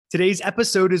Today's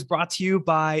episode is brought to you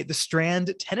by the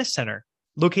Strand Tennis Center.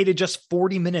 Located just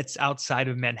 40 minutes outside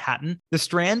of Manhattan, the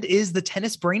Strand is the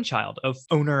tennis brainchild of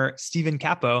owner Stephen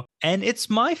Capo, and it's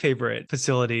my favorite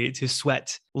facility to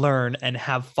sweat, learn, and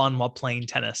have fun while playing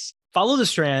tennis. Follow the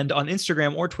Strand on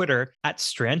Instagram or Twitter at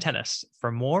Strand Tennis for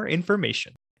more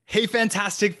information. Hey,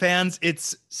 fantastic fans.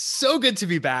 It's so good to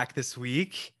be back this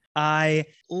week. I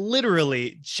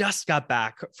literally just got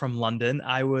back from London.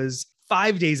 I was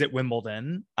 5 days at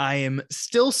Wimbledon. I am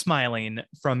still smiling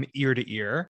from ear to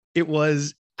ear. It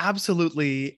was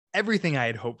absolutely everything I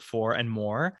had hoped for and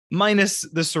more, minus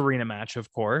the Serena match, of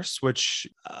course, which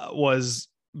was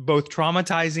both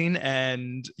traumatizing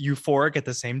and euphoric at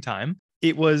the same time.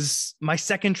 It was my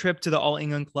second trip to the All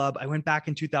England Club. I went back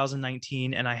in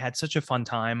 2019 and I had such a fun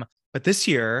time. But this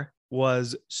year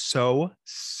was so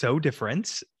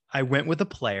different. I went with a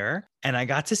player and I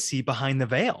got to see behind the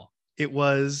veil. It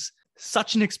was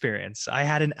such an experience. I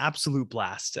had an absolute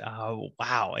blast.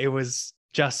 Wow. It was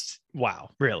just wow,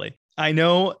 really. I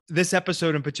know this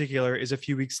episode in particular is a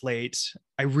few weeks late.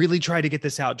 I really tried to get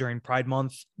this out during Pride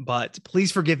Month, but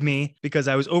please forgive me because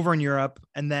I was over in Europe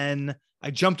and then I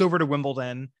jumped over to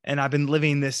Wimbledon and I've been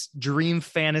living this dream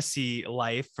fantasy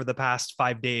life for the past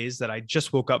 5 days that I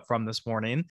just woke up from this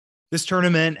morning. This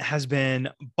tournament has been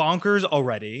bonkers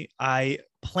already. I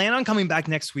plan on coming back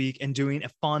next week and doing a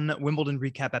fun Wimbledon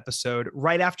recap episode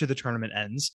right after the tournament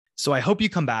ends. So I hope you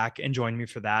come back and join me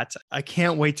for that. I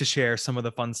can't wait to share some of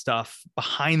the fun stuff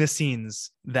behind the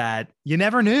scenes that you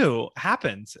never knew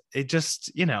happened. It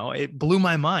just, it blew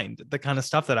my mind, the kind of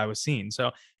stuff that I was seeing.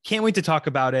 So can't wait to talk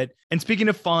about it. And speaking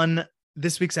of fun,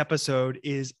 this week's episode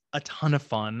is a ton of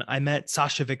fun. I met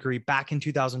Sasha Vickery back in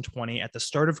 2020 at the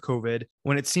start of COVID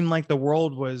when it seemed like the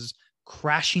world was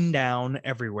crashing down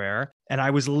everywhere. And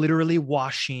I was literally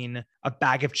washing a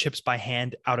bag of chips by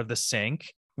hand out of the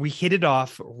sink. We hit it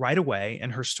off right away,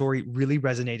 and her story really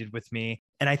resonated with me.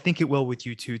 And I think it will with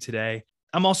you too today.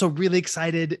 I'm also really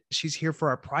excited she's here for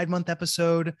our Pride Month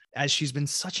episode, as she's been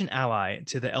such an ally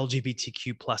to the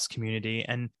LGBTQ plus community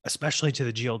and especially to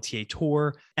the GLTA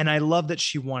tour. And I love that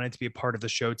she wanted to be a part of the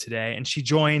show today. And she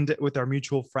joined with our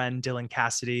mutual friend, Dylan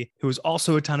Cassidy, who was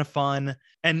also a ton of fun.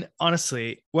 And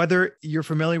honestly, whether you're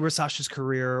familiar with Sasha's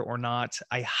career or not,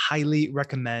 I highly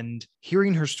recommend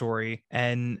hearing her story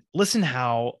and listen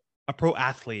how a pro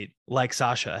athlete like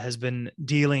Sasha has been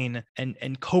dealing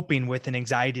and coping with an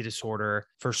anxiety disorder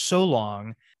for so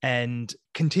long and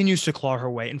continues to claw her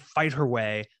way and fight her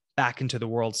way back into the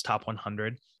world's top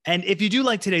 100. And if you do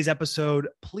like today's episode,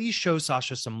 please show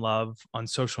Sasha some love on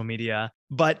social media.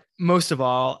 But most of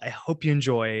all, I hope you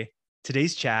enjoy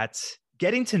today's chat,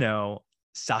 getting to know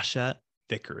Sasha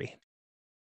Vickery.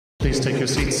 Please take your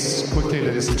seats quickly,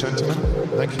 ladies and gentlemen.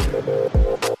 Thank you.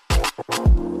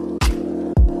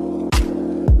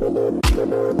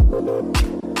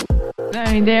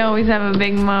 I mean, they always have a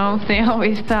big mouth. They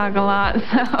always talk a lot. So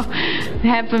it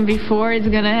happened before. It's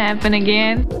going to happen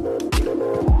again.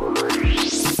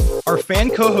 Our fan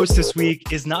co-host this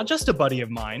week is not just a buddy of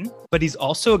mine, but he's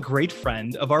also a great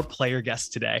friend of our player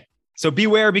guest today. So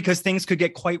beware, because things could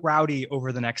get quite rowdy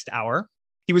over the next hour.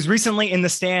 He was recently in the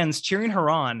stands cheering her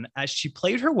on as she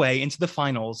played her way into the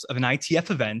finals of an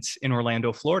ITF event in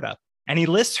Orlando, Florida. And he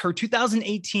lists her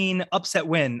 2018 upset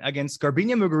win against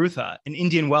Garbiñe Muguruza in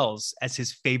Indian Wells as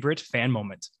his favorite fan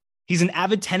moment. He's an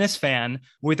avid tennis fan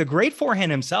with a great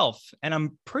forehand himself, and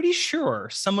I'm pretty sure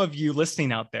some of you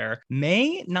listening out there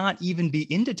may not even be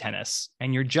into tennis,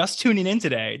 and you're just tuning in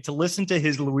today to listen to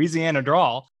his Louisiana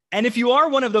drawl. And if you are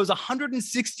one of those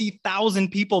 160,000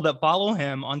 people that follow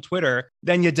him on Twitter,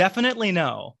 then you definitely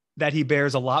know that he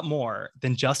bears a lot more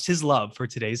than just his love for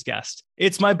today's guest.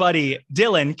 It's my buddy,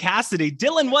 Dylan Cassidy.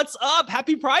 Dylan, what's up?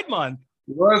 Happy Pride Month.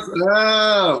 What's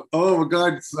up? Oh my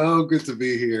God, so good to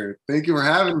be here. Thank you for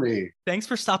having me. Thanks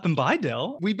for stopping by,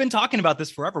 Dill. We've been talking about this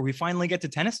forever. We finally get to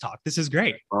tennis talk. This is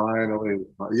great. Finally.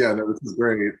 Yeah, no, this is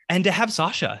great. And to have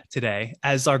Sasha today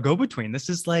as our go-between, this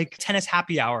is like tennis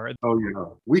happy hour. Oh yeah,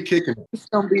 we kicking it. It's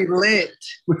gonna be lit.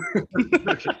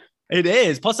 It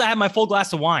is. Plus, I have my full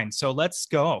glass of wine. So let's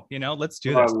go. Let's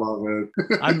do this. I love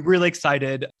it. I'm really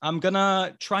excited. I'm going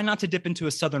to try not to dip into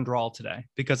a Southern drawl today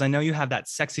because I know you have that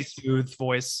sexy, smooth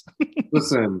voice.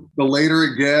 Listen, the later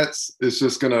it gets,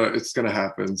 it's going to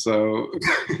happen. So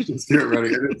just get ready.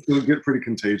 It's going to get pretty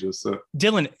contagious. So.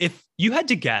 Dylan, if you had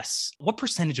to guess, what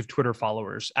percentage of Twitter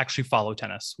followers actually follow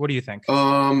tennis? What do you think?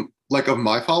 Like of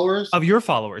my followers? Of your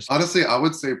followers? Honestly, I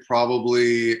would say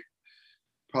probably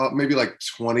maybe like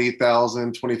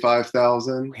 20,000,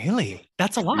 25,000. Really?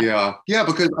 That's a lot. Yeah. Yeah.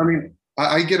 Because I mean,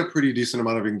 I get a pretty decent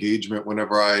amount of engagement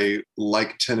whenever I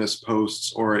like tennis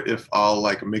posts, or if I'll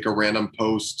like make a random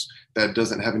post that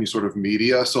doesn't have any sort of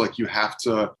media. So like you have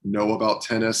to know about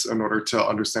tennis in order to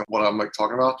understand what I'm like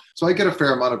talking about. So I get a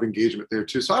fair amount of engagement there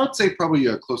too. So I would say probably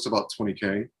close to about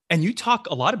 20K. And you talk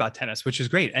a lot about tennis, which is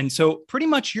great. And so pretty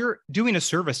much you're doing a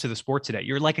service to the sport today.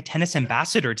 You're like a tennis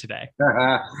ambassador today.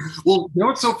 Well, you know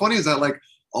what's so funny is that like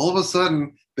all of a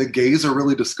sudden the gays are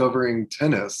really discovering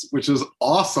tennis, which is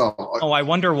awesome. Oh, I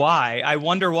wonder why.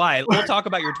 We'll talk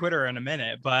about your Twitter in a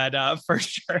minute, but for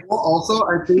sure. Well, also,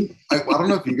 I think, I don't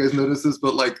know if you guys noticed this,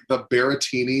 but like the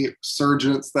Berrettini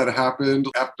surgence that happened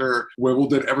after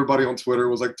Wimbledon, everybody on Twitter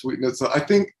was like tweeting it. So I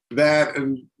think that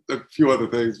and a few other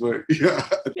things, but yeah.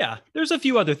 Yeah, there's a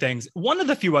few other things. One of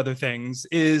the few other things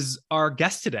is our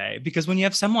guest today, because when you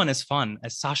have someone as fun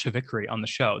as Sasha Vickery on the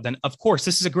show, then of course,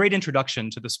 this is a great introduction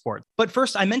to the sport. But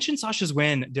first, I mentioned Sasha's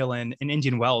win, Dylan, in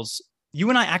Indian Wells. You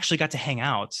and I actually got to hang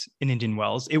out in Indian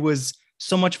Wells. It was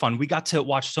so much fun. We got to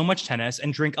watch so much tennis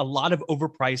and drink a lot of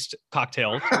overpriced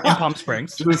cocktails in Palm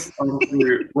Springs. Just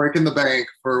breaking the bank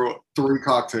for 3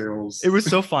 cocktails. It was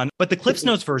so fun. But the Cliff's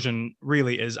Notes version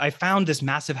really is, I found this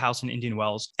massive house in Indian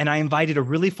Wells and I invited a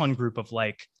really fun group of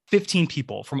like 15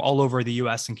 people from all over the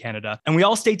US and Canada. And we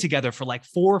all stayed together for like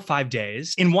 4 or 5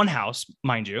 days in one house,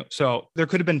 mind you. So there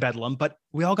could have been bedlam, but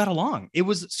we all got along. It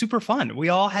was super fun. We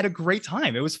all had a great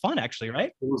time. It was fun, actually,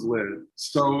 right? It was lit.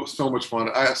 So much fun.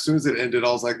 As soon as it ended,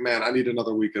 I was like, man, I need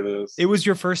another week of this. It was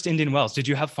your first Indian Wells. Did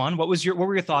you have fun? What were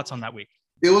your thoughts on that week?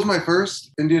 It was my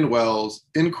first Indian Wells.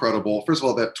 Incredible. First of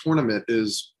all, that tournament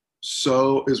is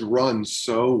run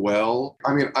so well.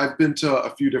 I mean, I've been to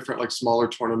a few different like smaller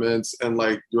tournaments and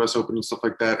like US Open and stuff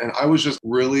like that. And I was just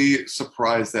really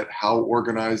surprised at how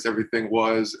organized everything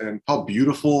was and how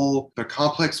beautiful the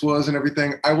complex was and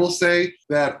everything. I will say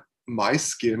that my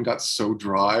skin got so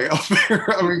dry out there.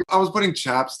 I mean, I was putting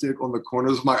chapstick on the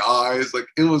corners of my eyes. Like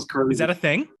it was crazy. Is that a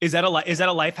thing? Is that a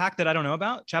life hack that I don't know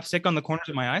about? Chapstick on the corners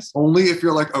of my eyes? Only if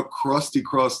you're like a crusty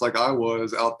crust like I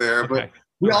was out there. Okay. But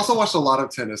we also watched a lot of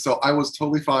tennis, so I was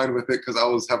totally fine with it because I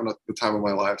was having the time of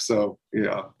my life. So,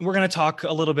 yeah. We're going to talk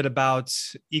a little bit about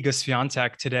Iga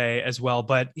Swiatek today as well.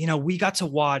 But, you know, we got to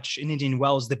watch in Indian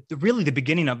Wells, really the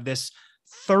beginning of this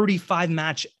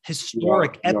 35-match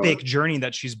historic epic journey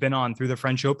that she's been on through the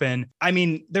French Open. I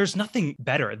mean, there's nothing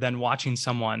better than watching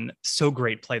someone so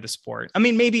great play the sport. I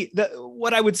mean, maybe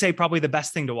what I would say probably the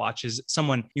best thing to watch is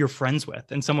someone you're friends with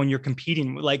and someone you're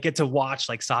competing with, like get to watch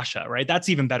like Sasha, right? That's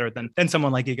even better than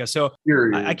someone like Iga. So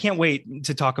I can't wait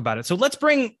to talk about it. So let's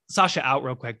bring Sasha out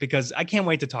real quick because I can't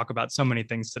wait to talk about so many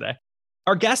things today.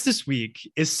 Our guest this week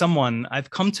is someone I've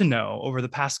come to know over the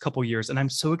past couple years, and I'm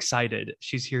so excited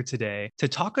she's here today to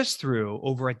talk us through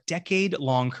over a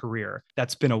decade-long career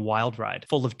that's been a wild ride,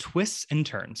 full of twists and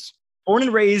turns. Born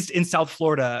and raised in South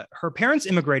Florida, her parents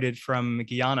immigrated from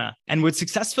Guyana and would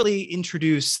successfully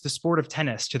introduce the sport of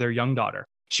tennis to their young daughter.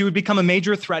 She would become a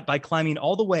major threat by climbing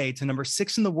all the way to number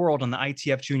 6 in the world on the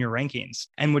ITF junior rankings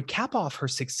and would cap off her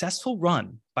successful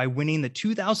run by winning the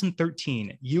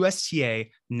 2013 USTA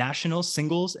National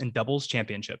Singles and Doubles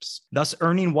Championships, thus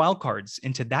earning wildcards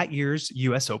into that year's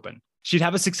US Open. She'd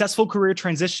have a successful career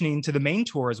transitioning to the main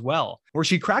tour as well, where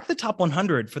she cracked the top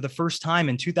 100 for the first time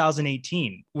in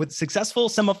 2018 with successful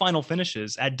semifinal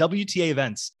finishes at WTA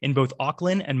events in both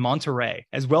Auckland and Monterey,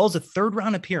 as well as a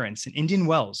third-round appearance in Indian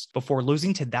Wells before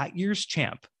losing to that year's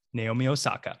champ, Naomi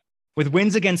Osaka. With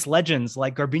wins against legends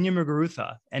like Garbiñe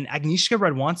Muguruza and Agnieszka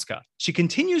Radwanska, she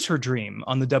continues her dream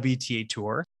on the WTA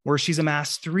Tour, where she's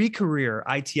amassed 3 career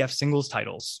ITF singles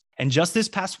titles. And just this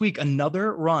past week,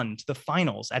 another run to the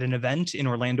finals at an event in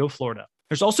Orlando, Florida.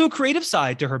 There's also a creative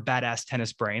side to her badass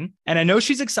tennis brain, and I know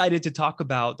she's excited to talk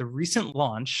about the recent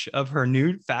launch of her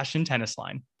new fashion tennis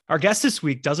line. Our guest this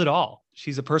week does it all.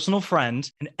 She's a personal friend,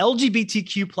 an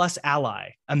LGBTQ plus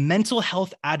ally, a mental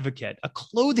health advocate, a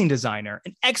clothing designer,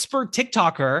 an expert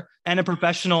TikToker, and a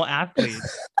professional athlete.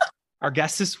 Our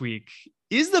guest this week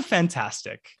is the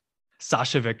fantastic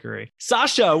Sasha Vickery.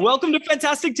 Sasha, welcome to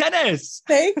Fantastic Tennis.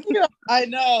 Thank you. I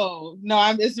know.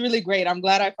 No, it's really great. I'm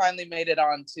glad I finally made it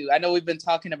on too. I know we've been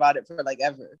talking about it for like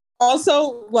ever.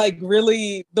 Also, like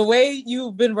really, the way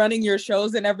you've been running your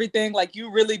shows and everything, like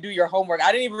you really do your homework.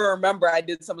 I didn't even remember I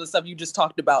did some of the stuff you just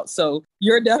talked about. So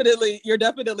you're definitely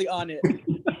on it.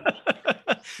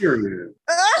 Period.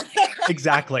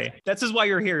 Exactly. This is why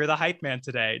you're here. You're the hype man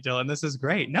today, Dylan. This is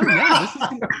great. No, yeah, this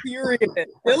is period.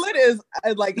 Dylan is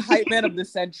like hype man of the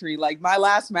century. Like my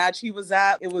last match he was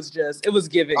at, it was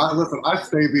giving. Listen, I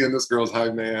stay being this girl's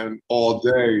hype man all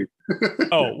day.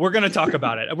 Oh, we're going to talk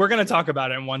about it. We're going to talk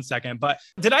about it in one second. But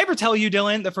did I ever tell you,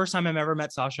 Dylan, the first time I've ever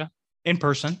met Sasha in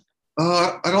person?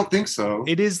 I don't think so.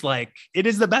 It is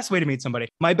the best way to meet somebody.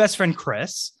 My best friend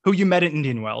Chris, who you met at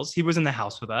Indian Wells, he was in the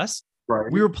house with us. Right.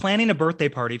 We were planning a birthday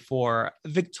party for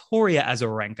Victoria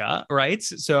Azarenka, right?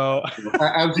 So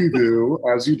as you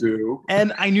do.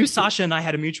 And I knew Sasha and I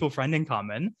had a mutual friend in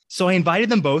common. So I invited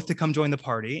them both to come join the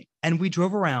party. And we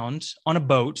drove around on a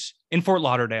boat in Fort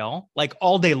Lauderdale, like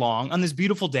all day long on this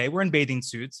beautiful day. We're in bathing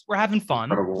suits. We're having fun,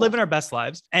 Incredible. living our best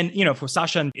lives. And, for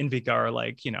Sasha and Vika are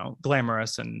like,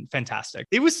 glamorous and fantastic.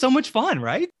 It was so much fun,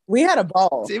 right? We had a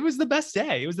ball. It was the best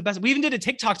day. It was the best. We even did a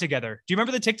TikTok together. Do you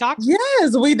remember the TikTok?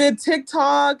 Yes, we did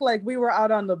TikTok. Like we were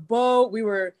out on the boat. We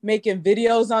were making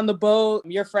videos on the boat.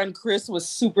 Your friend Chris was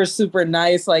super, super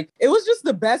nice. Like it was just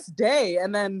the best day.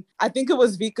 And then I think it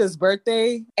was Vika's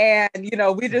birthday. And,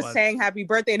 we just sang happy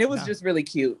birthday. And it was just really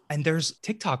cute. And there's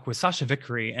TikTok with Sasha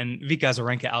Vickery and Vika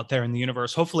Azarenka out there in the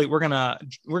universe. Hopefully we're gonna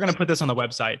put this on the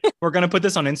website. We're gonna put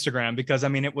this on Instagram because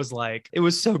it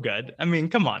was so good. I mean,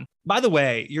 come on. By the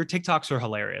way, your TikToks are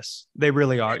hilarious. They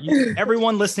really are.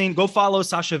 Everyone listening, go follow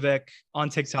Sasha Vic on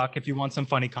TikTok if you want some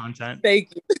funny content. Thank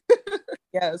you.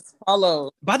 Yes,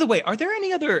 follow. By the way, are there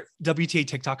any other WTA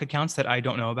TikTok accounts that I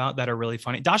don't know about that are really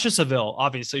funny? Dasha Seville,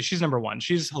 obviously, she's number one.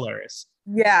 She's hilarious.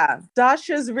 Yeah,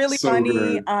 Dasha's really So funny.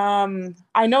 good.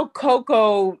 I know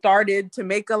Coco started to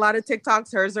make a lot of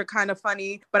TikToks. Hers are kind of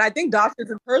funny, but I think Dasha's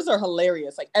and hers are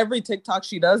hilarious. Like every TikTok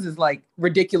she does is like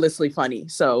ridiculously funny.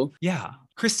 So Yeah.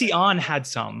 Christy On had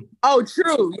some. oh,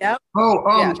 true. Yep.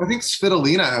 I think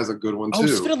Svitolina has a good one too. Oh,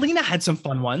 Svitolina had some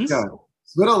fun ones. Yeah.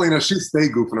 Svitolina, she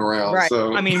stayed goofing around. Right.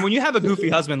 So I mean, when you have a goofy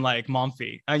husband like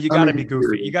Momfy, you gotta be goofy.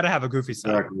 really. You gotta have a goofy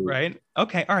side, Exactly. right?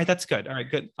 Okay, all right, that's good. All right,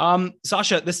 good.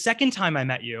 Sasha, the second time I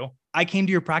met you, I came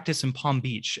to your practice in Palm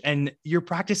Beach, and you're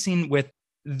practicing with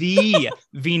the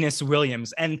Venus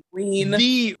Williams, and Queen.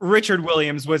 the Richard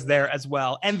Williams was there as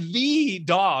well, and the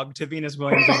dog to Venus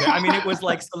Williams was there. I mean, it was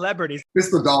like celebrities. it's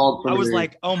the dog. For I was me.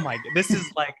 like, oh my, this is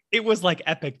like, it was like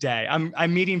epic day. I'm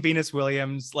meeting Venus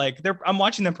Williams. Like I'm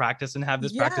watching them practice and have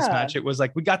this practice Yeah. match. It was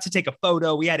like, we got to take a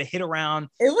photo. We had to hit around.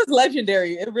 It was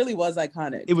legendary. It really was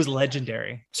iconic. It was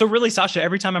legendary. So really, Sasha,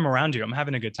 every time I'm around you, I'm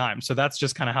having a good time. So that's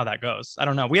just kind of how that goes. I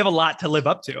don't know. We have a lot to live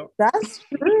up to. That's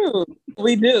true.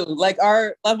 We do. Like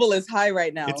our level is high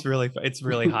right now. It's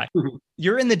really high.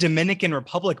 You're in the Dominican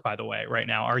Republic, by the way, right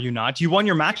now, are you not? You won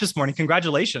your match this morning.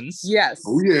 Congratulations. Yes.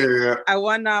 Oh yeah. I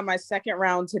won my second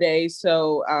round today.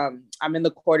 So I'm in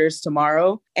the quarters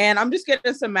tomorrow. And I'm just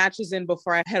getting some matches in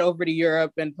before I head over to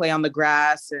Europe and play on the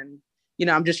grass. And,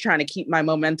 I'm just trying to keep my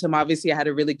momentum. Obviously, I had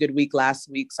a really good week last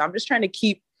week. So I'm just trying to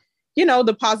keep,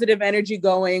 the positive energy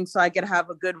going so I can have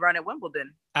a good run at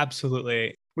Wimbledon.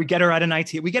 Absolutely. We get her at an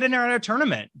IT. We get her at a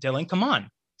tournament. Dylan, come on.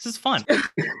 This is fun.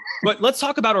 But let's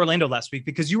talk about Orlando last week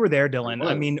because you were there, Dylan.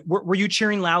 I mean, were you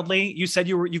cheering loudly? You said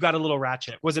you got a little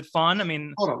ratchet. Was it fun? I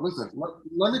mean, Hold on, listen.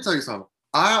 Let me tell you something.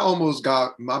 I almost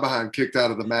got my behind kicked out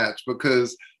of the match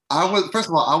because I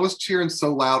was cheering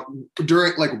so loud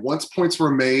during once points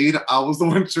were made, I was the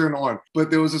one cheering on.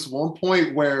 But there was this one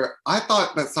point where I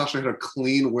thought that Sasha had a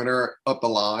clean winner up the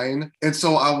line. And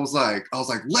so I was like,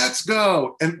 let's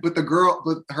go. But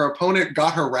her opponent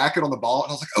got her racket on the ball.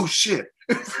 And I was like, oh shit.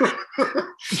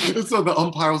 And so the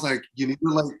umpire was like, you need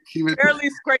to he would Barely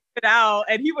scraped it out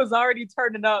and he was already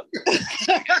turning up.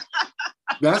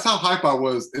 That's how hype I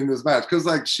was in this match. Cause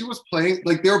she was playing,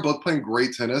 they were both playing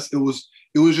great tennis. It was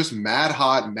just mad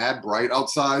hot, mad bright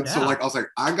outside. Yeah. So I was like,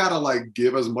 I gotta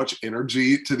give as much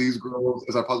energy to these girls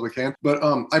as I possibly can. But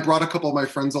I brought a couple of my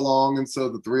friends along. And so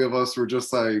the three of us were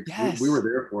just Yes. we were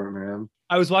there for it, man.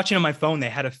 I was watching on my phone. They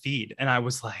had a feed and I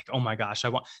was like, oh my gosh,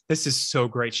 this is so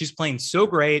great. She's playing so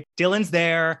great. Dylan's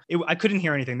there. I couldn't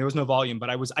hear anything. There was no volume, but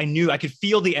I knew I could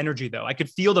feel the energy though. I could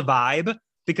feel the vibe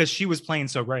because she was playing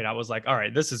so great. I was like, all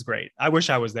right, this is great. I wish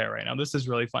I was there right now. This is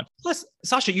really fun. Plus,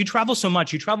 Sasha, you travel so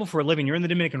much. You travel for a living. You're in the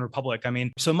Dominican Republic. I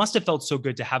mean, so it must have felt so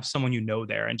good to have someone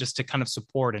there and just to kind of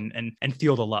support and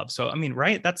feel the love. So, I mean,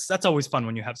 right? That's always fun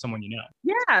when you have someone you know.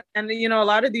 Yeah. And, a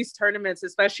lot of these tournaments,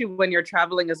 especially when you're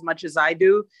traveling as much as I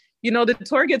do, the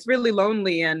tour gets really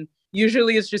lonely and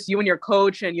usually it's just you and your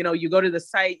coach and, you go to the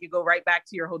site, you go right back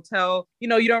to your hotel. You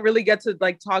don't really get to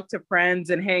talk to friends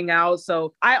and hang out.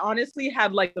 So I honestly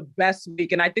had the best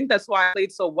week. And I think that's why I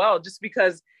played so well, just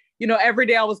because, every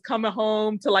day I was coming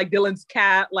home to Dylan's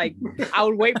cat. I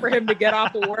would wait for him to get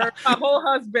off of work. My whole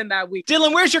husband that week.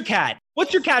 Dylan, where's your cat?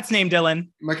 What's your cat's name, Dylan?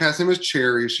 My cat's name is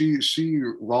Cherry. She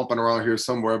romping around here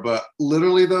somewhere. But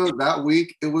literally though, that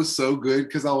week it was so good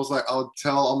because I was like, I'll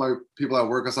tell all my people at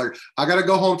work, I was like, I gotta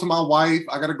go home to my wife.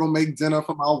 I gotta go make dinner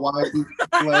for my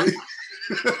wife.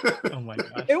 Oh my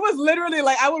gosh. It was literally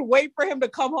like I would wait for him to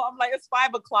come home. I'm like, it's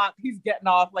 5:00. He's getting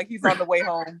off. Like he's on the way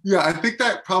home. Yeah, I think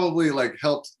that probably like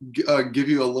helped give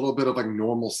you a little bit of like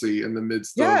normalcy in the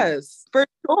midst of. Yes, for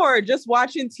sure. Just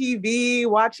watching TV,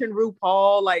 watching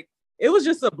RuPaul, like it was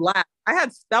just a blast.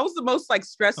 That was the most like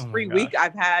stress-free week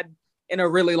I've had in a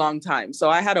really long time. So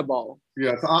I had a ball.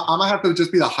 Yeah, so I'm gonna have to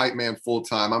just be the hype man full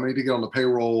time. I'm gonna need to get on the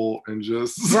payroll and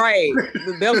just right.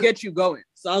 They'll get you going.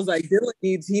 So I was like, Dylan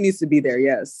needs to be there.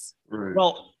 Yes. Right.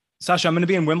 Well, Sasha, I'm going to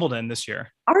be in Wimbledon this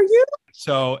year. Are you?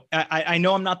 So I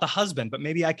know I'm not the husband, but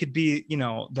maybe I could be,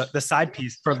 the side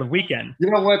piece for the weekend. You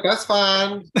know what? That's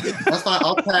fine. That's fine.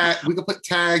 I'll tag. We can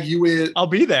tag you in. I'll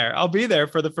be there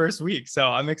for the first week. So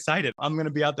I'm excited. I'm going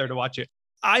to be out there to watch it.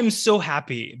 I'm so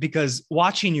happy because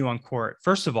watching you on court,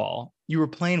 first of all, you were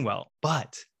playing well,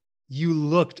 but you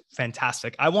looked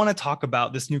fantastic. I want to talk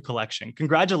about this new collection.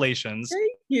 Congratulations.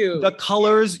 Thank you. The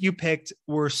colors you picked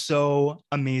were so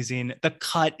amazing. The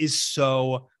cut is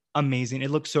so amazing.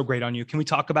 It looks so great on you. Can we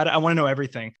talk about it? I want to know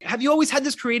everything. Have you always had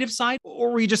this creative side,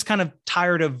 or were you just kind of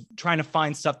tired of trying to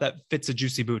find stuff that fits a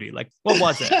juicy booty? Like, what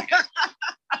was it?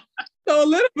 So a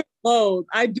little bit both.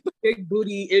 I do big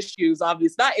booty issues,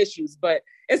 obviously. Not issues, but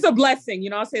it's a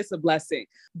blessing. I'll say it's a blessing.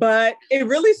 But it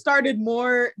really started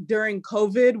more during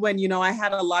COVID when, I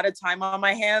had a lot of time on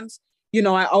my hands.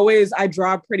 I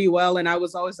draw pretty well, and I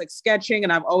was always like sketching,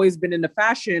 and I've always been into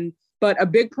fashion. But a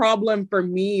big problem for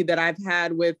me that I've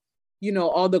had with,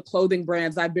 all the clothing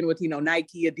brands, I've been with,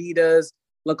 Nike, Adidas,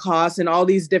 Lacoste, and all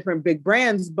these different big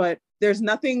brands, but there's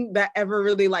nothing that ever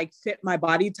really like fit my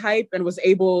body type and was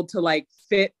able to like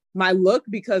fit my look,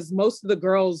 because most of the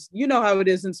girls, how it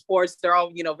is in sports, they're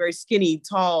all, very skinny,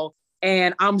 tall,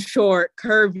 and I'm short,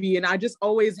 curvy. And I just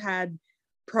always had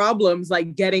problems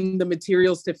like getting the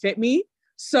materials to fit me.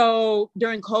 So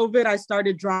during COVID, I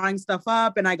started drawing stuff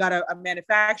up, and I got a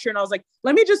manufacturer, and I was like,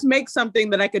 let me just make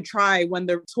something that I could try when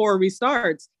the tour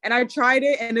restarts. And I tried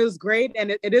it, and it was great.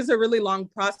 And it is a really long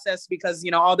process because,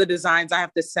 all the designs, I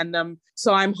have to send them.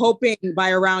 So I'm hoping by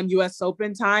around US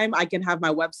Open time, I can have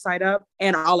my website up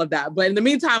and all of that. But in the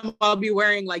meantime, I'll be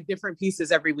wearing like different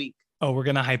pieces every week. Oh, we're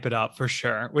going to hype it up for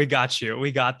sure. We got you.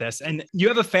 We got this. And you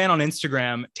have a fan on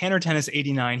Instagram, Tanner Tennis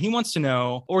 89. He wants to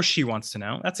know, or she wants to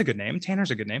know. That's a good name.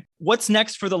 Tanner's a good name. What's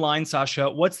next for the line, Sasha?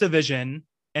 What's the vision?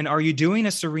 And are you doing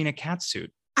a Serena catsuit?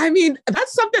 I mean,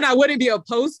 that's something I wouldn't be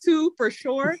opposed to for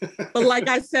sure. But like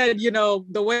I said,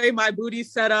 the way my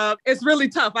booty's set up, it's really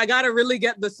tough. I got to really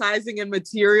get the sizing and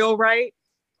material right.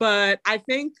 But I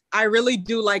think I really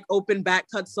do like open back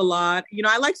cuts a lot.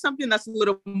 I like something that's a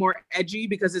little more edgy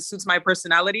because it suits my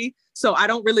personality. So I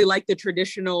don't really like the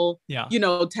traditional,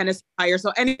 tennis attire.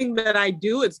 So anything that I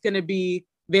do, it's going to be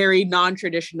very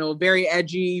non-traditional, very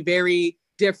edgy, very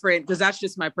different, because that's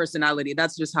just my personality.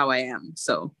 That's just how I am.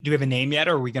 So do we have a name yet,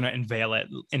 or are we going to unveil it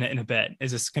in a bit?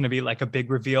 Is this going to be like a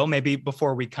big reveal? Maybe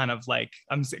before we kind of like,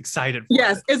 I'm excited.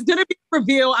 Yes, it's going to be a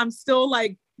reveal. I'm still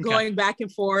like going back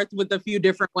and forth with a few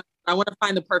different ones. I want to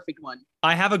find the perfect one.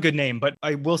 I have a good name, but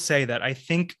I will say that I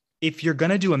think if you're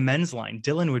going to do a men's line,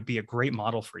 Dylan would be a great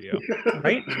model for you,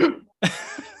 right?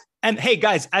 And hey,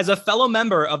 guys, as a fellow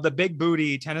member of the Big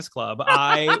Booty Tennis Club,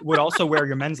 I would also wear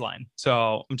your men's line.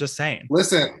 So I'm just saying.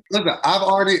 Listen, I've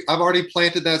already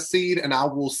planted that seed, and I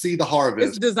will see the harvest.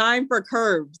 It's designed for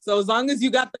curves. So as long as you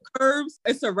got the curves,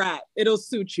 it's a wrap. It'll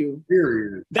suit you.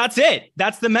 Period. That's it.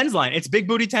 That's the men's line. It's Big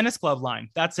Booty Tennis Club line.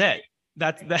 That's it.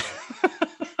 That's that.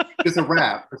 It's a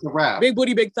wrap. It's a wrap. Big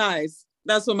booty, big thighs.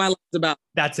 That's what my life is about.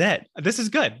 That's it. This is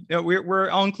good.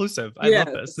 We're all inclusive. I love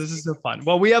this. This is so fun.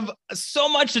 Well, we have so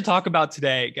much to talk about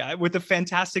today, with the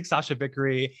fantastic Sasha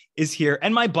Vickery is here.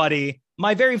 And my buddy,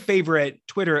 my very favorite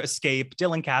Twitter escape,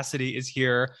 Dylan Cassidy, is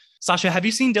here. Sasha, have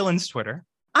you seen Dylan's Twitter?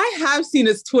 I have seen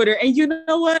his Twitter. And you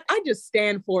know what? I just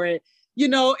stand for it.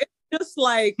 It's just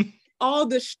like all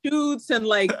the shoots, and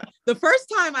like the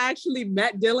first time I actually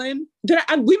met Dylan,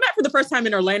 we met for the first time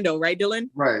in Orlando, right,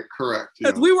 Dylan? Right, correct.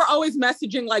 Because we were always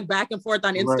messaging like back and forth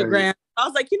on Instagram. Right. I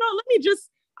was like,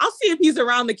 I'll see if he's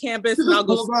around the campus, and I'll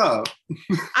go.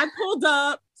 I pulled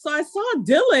up, so I saw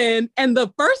Dylan, and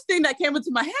the first thing that came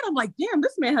into my head, I'm like, damn,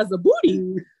 this man has a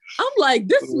booty. I'm like,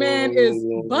 this man is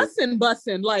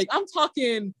bussin'. Like, I'm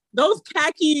talking, those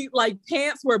khaki like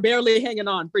pants were barely hanging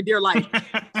on for dear life.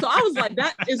 So I was like,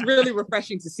 that is really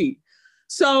refreshing to see.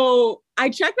 So I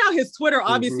checked out his Twitter,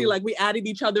 obviously, like we added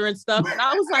each other and stuff. And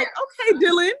I was like, okay,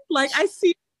 Dylan, like I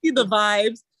see the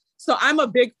vibes. So I'm a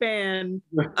big fan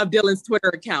of Dylan's Twitter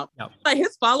account. Yep. Like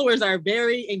his followers are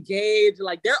very engaged.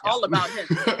 Like they're all about him.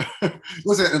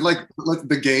 Listen, and like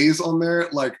the gays on there,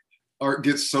 like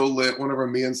gets so lit whenever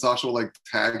me and Sasha will like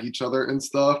tag each other and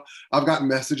stuff. I've got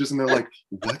messages and they're like,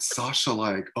 what's Sasha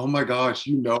like? Oh my gosh,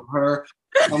 you know her?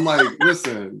 I'm like,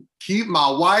 listen, keep my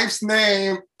wife's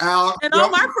name out. And all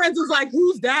my friends was like,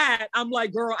 who's that? I'm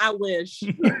like, girl, I wish.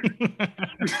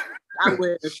 I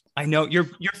wish. I know your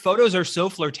photos are so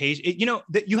flirtatious. You know,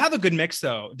 you have a good mix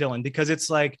though, Dylan, because it's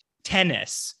like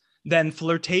tennis, then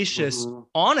flirtatious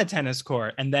on a tennis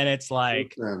court, and then it's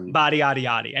like body yada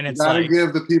yada, and it's gotta like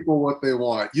give the people what they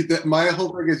want. My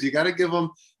whole thing is you got to give them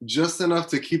just enough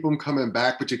to keep them coming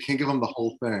back, but you can't give them the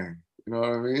whole thing. You know what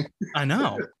I mean? I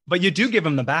know, but you do give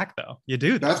them the back though. You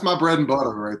do. That's my bread and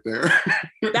butter right there.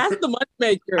 That's the money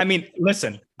maker. I mean,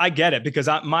 listen, I get it because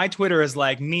my Twitter is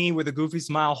like me with a goofy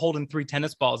smile holding 3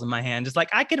 tennis balls in my hand. Just like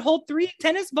I could hold 3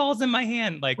 tennis balls in my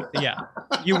hand. Like, yeah,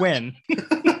 you win.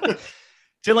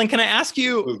 Dylan, can I ask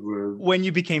you when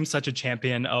you became such a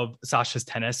champion of Sasha's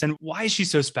tennis and why is she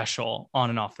so special on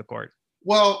and off the court?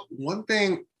 Well, one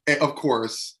thing, of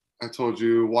course, I told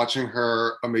you watching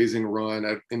her amazing run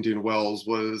at Indian Wells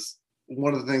was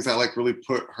one of the things that like really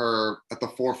put her at the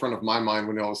forefront of my mind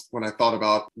when I thought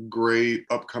about great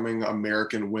upcoming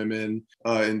American women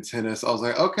in tennis. I was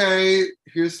like, okay,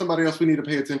 here's somebody else we need to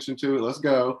pay attention to. Let's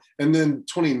go. And then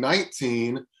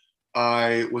 2019,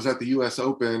 I was at the US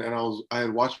Open and I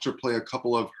had watched her play a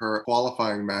couple of her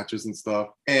qualifying matches and stuff.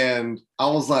 And I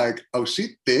was like, oh, she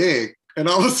thick. And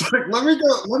I was like, let me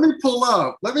pull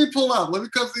up, let me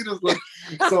come see this.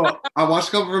 So I watched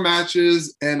a couple of her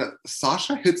matches and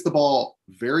Sasha hits the ball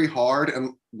very hard.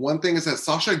 And one thing is that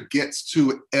Sasha gets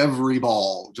to every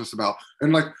ball just about.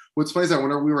 And like, what's funny is that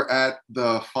whenever we were at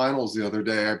the finals the other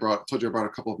day, I told you I brought a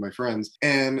couple of my friends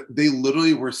and they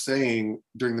literally were saying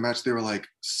during the match, they were like,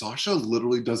 Sasha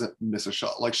literally doesn't miss a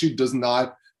shot. Like she does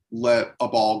not let a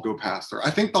ball go past her. I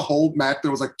think the whole match, there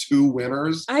was like 2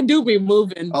 winners. I do be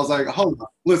moving. I was like, hold on.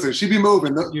 Listen, she be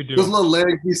moving. Those little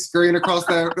legs be scurrying across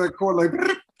that court like,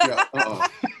 yeah.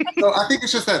 So I think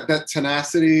it's just that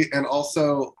tenacity. And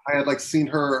also I had like seen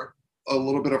her, a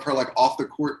little bit of her like off the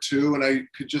court too. And I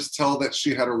could just tell that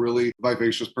she had a really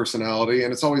vivacious personality.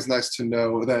 And it's always nice to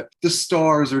know that the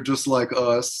stars are just like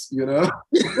us, you know?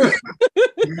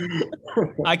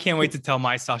 I can't wait to tell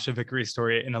my Sasha victory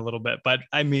story in a little bit. But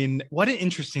I mean, what an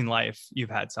interesting life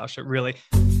you've had, Sasha, really.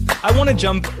 I want to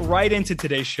jump right into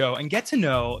today's show and get to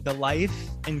know the life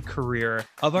and career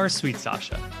of our sweet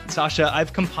Sasha. Sasha,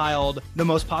 I've compiled the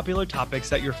most popular topics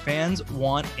that your fans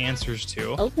want answers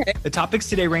to. Okay. The topics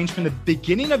today range from the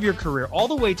beginning of your career all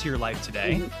the way to your life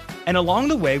today. Mm-hmm. And along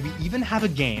the way, we even have a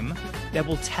game that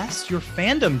will test your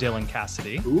fandom, Dylan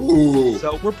Cassidy. Ooh.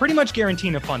 So we're pretty much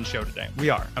guaranteeing a fun show today. We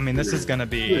are. I mean, this is going to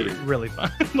be really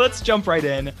fun. Let's jump right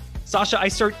in. Sasha, I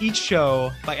start each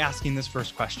show by asking this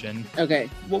first question. Okay.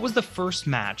 What was the first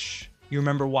match you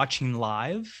remember watching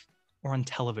live or on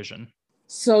television?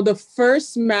 So the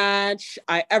first match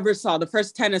I ever saw, the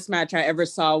first tennis match I ever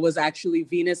saw was actually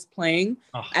Venus playing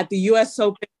at the US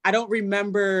Open. I don't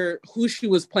remember who she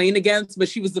was playing against, but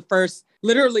she was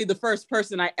literally the first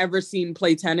person I ever seen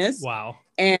play tennis. Wow.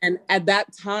 And at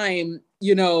that time,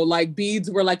 you know, like beads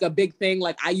were like a big thing.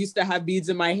 Like I used to have beads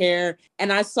in my hair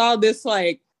and I saw this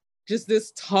like, just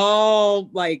this tall,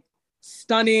 like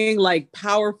stunning, like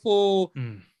powerful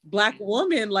Black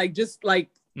woman, like just like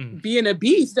being a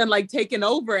beast and like taking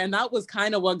over. And that was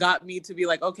kind of what got me to be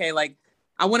like, okay, like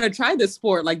I want to try this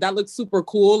sport. Like that looks super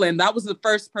cool. And that was the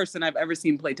first person I've ever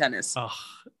seen play tennis. Oh,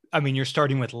 I mean, you're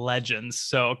starting with legends.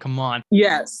 So come on.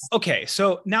 Yes. Okay.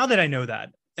 So now that I know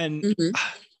that, and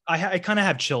I kind of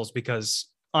have chills because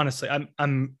honestly,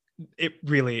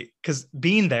 because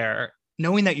being there,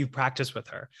 knowing that you practice with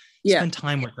her, spend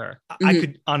time with her. I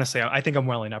could honestly, I think I'm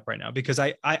welling up right now because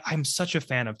I'm such a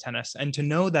fan of tennis. And to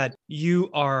know that you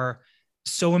are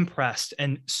so impressed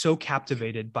and so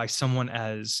captivated by someone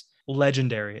as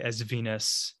legendary as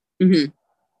Venus, and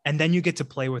then you get to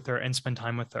play with her and spend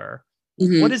time with her.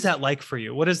 What is that like for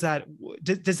you? What is that?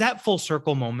 Does that full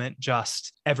circle moment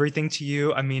just everything to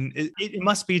you? I mean, it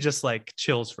must be just like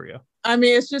chills for you. I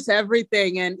mean, it's just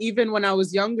everything. And even when I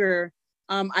was younger,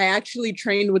 I actually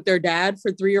trained with their dad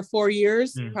for 3 or 4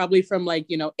 years, probably from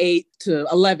 8 to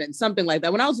 11, something like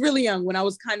that. When I was really young, when I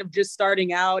was kind of just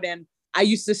starting out, and I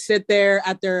used to sit there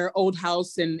at their old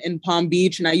house in Palm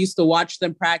Beach, and I used to watch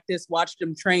them practice, watch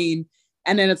them train.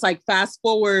 And then it's like fast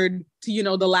forward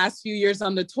to, the last few years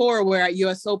on the tour where at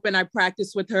US Open, I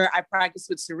practiced with her. I practiced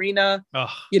with Serena,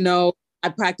 I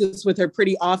practice with her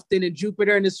pretty often in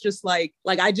Jupiter. And it's just like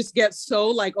I just get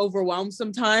so overwhelmed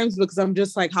sometimes because I'm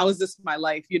just like, how is this my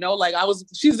life?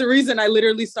 She's the reason I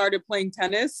literally started playing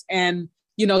tennis, and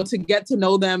to get to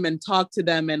know them and talk to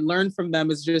them and learn from them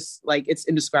is just it's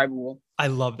indescribable. I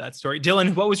love that story.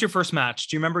 Dylan, what was your first match?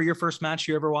 Do you remember your first match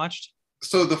you ever watched?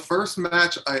 So the first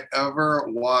match I ever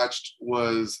watched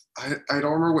was, I don't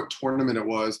remember what tournament it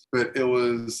was, but it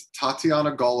was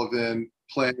Tatiana Golovin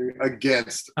playing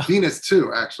against Venus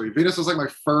too, actually. Venus was like my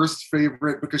first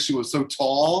favorite because she was so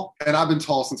tall, and I've been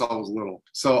tall since I was little.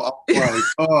 So I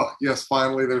was like, oh, yes,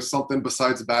 finally there's something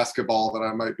besides basketball that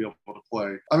I might be able to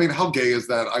play. I mean, how gay is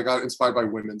that? I got inspired by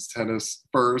women's tennis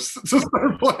first to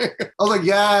start playing. I was like,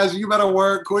 yes, you better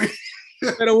work, queen.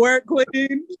 Better work,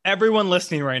 queen. Everyone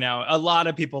listening right now, a lot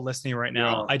of people listening right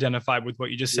now identified with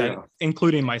what you just said,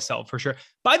 including myself for sure.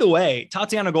 By the way,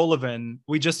 Tatiana Golovin,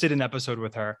 we just did an episode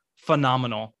with her.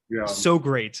 Phenomenal. Yeah. So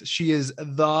great. She is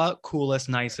the coolest,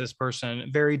 nicest person,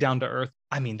 very down to earth.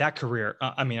 I mean, that career,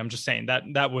 I'm just saying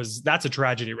that's a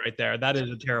tragedy right there. That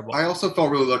is a terrible. I also felt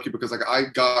really lucky because like I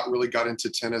really got into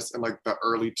tennis in like the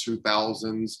early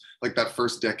 2000s, like that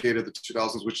first decade of the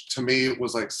 2000s, which to me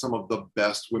was like some of the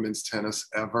best women's tennis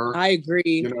ever. I agree.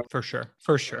 You know? For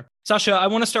sure. Sasha, I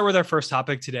want to start with our first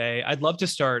topic today. I'd love to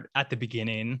start at the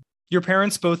beginning. Your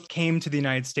parents both came to the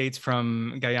United States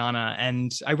from Guyana, and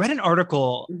I read an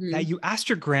article that you asked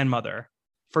your grandmother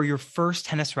for your first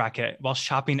tennis racket while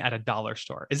shopping at a dollar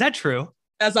store. Is that true?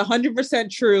 That's 100%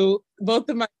 true. Both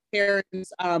of my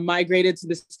parents migrated to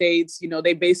the States. You know,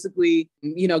 they basically,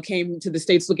 came to the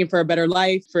States looking for a better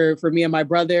life for me and my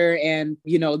brother. And,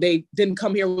 they didn't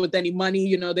come here with any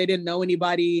money. They didn't know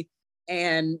anybody.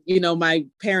 And, my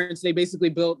parents, they basically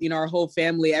built, our whole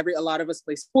family. A lot of us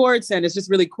play sports, and it's just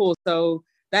really cool. So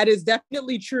that is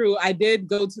definitely true. I did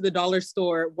go to the dollar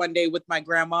store one day with my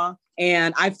grandma,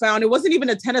 and I found it wasn't even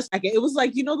a tennis racket. It was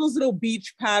like, those little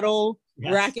beach paddle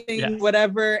racking,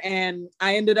 whatever. And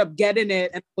I ended up getting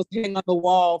it, and it was hanging on the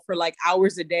wall for like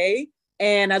hours a day.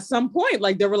 And at some point,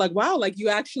 like they were like, wow, like you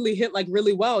actually hit like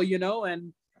really well,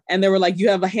 and they were like, you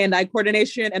have a hand-eye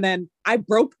coordination. And then I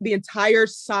broke the entire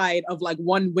side of like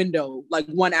one window, like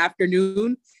one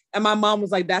afternoon. And my mom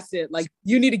was like, that's it. Like,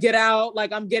 you need to get out.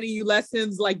 Like, I'm getting you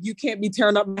lessons. Like, you can't be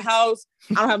tearing up my house.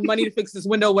 I don't have money to fix this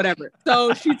window, whatever.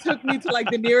 So she took me to like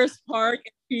the nearest park.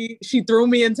 And she threw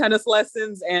me in tennis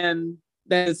lessons. And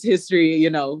that's history,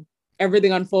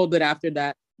 everything unfolded after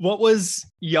that. What was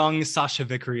young Sasha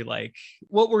Vickery like?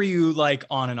 What were you like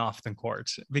on and off the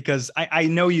court? Because I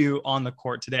know you on the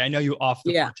court today. I know you off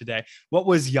the court today. What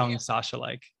was young Sasha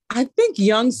like? I think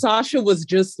young Sasha was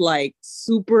just like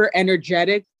super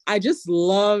energetic. I just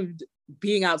loved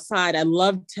being outside. I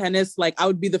loved tennis. Like I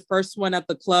would be the first one at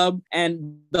the club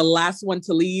and the last one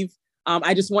to leave.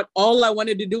 All I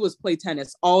wanted to do was play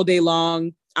tennis all day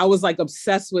long. I was like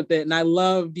obsessed with it. And I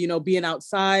loved, being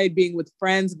outside, being with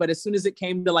friends. But as soon as it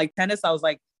came to like tennis, I was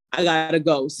like, I gotta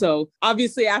go. So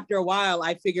obviously after a while,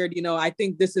 I figured, I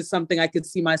think this is something I could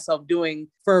see myself doing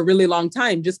for a really long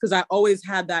time, just because I always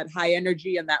had that high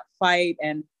energy and that fight.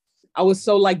 And I was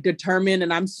so like determined,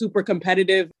 and I'm super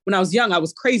competitive. When I was young, I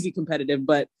was crazy competitive,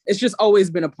 but it's just always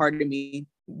been a part of me.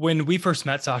 When we first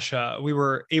met, Sasha, we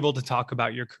were able to talk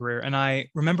about your career. And I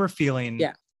remember feeling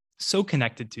so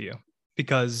connected to you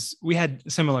because we had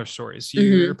similar stories.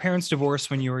 Your parents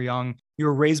divorced when you were young. You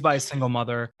were raised by a single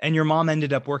mother, and your mom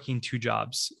ended up working 2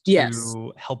 jobs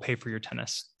to help pay for your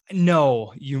tennis.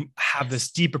 No, you have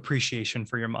this deep appreciation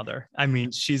for your mother. I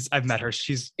mean, I've met her.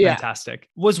 She's fantastic.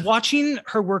 Was watching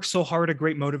her work so hard a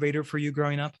great motivator for you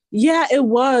growing up? Yeah, it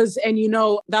was. And,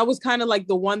 that was kind of like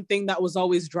the one thing that was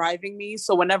always driving me.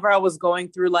 So whenever I was going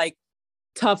through like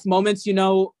tough moments,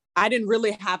 I didn't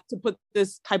really have to put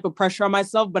this type of pressure on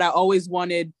myself, but I always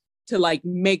wanted to like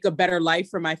make a better life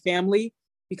for my family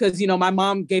because, my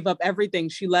mom gave up everything.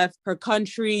 She left her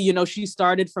country. She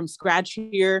started from scratch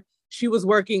here. She was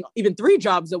working even 3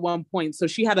 jobs at one point. So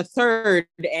she had a third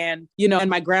and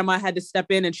my grandma had to step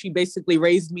in, and she basically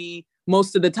raised me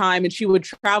most of the time, and she would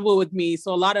travel with me.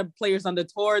 So a lot of players on the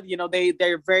tour,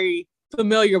 they're very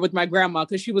familiar with my grandma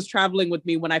because she was traveling with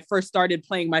me when I first started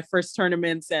playing my first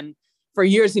tournaments and for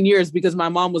years and years because my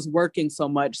mom was working so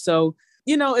much. So,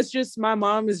 it's just, my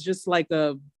mom is just like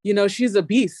she's a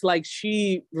beast. Like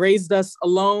she raised us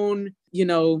alone,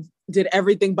 did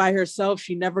everything by herself.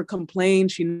 She never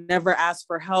complained. She never asked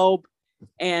for help.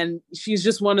 And she's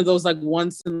just one of those like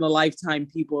once in a lifetime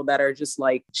people that are just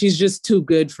like, she's just too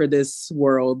good for this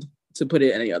world, to put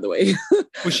it any other way.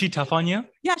 Was she tough on you?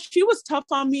 Yeah, she was tough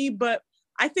on me, but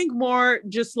I think more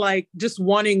just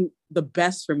wanting the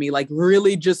best for me, like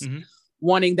really just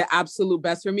wanting the absolute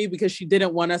best for me because she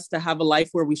didn't want us to have a life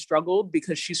where we struggled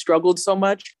because she struggled so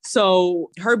much.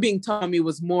 So her being tough on me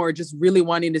was more just really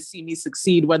wanting to see me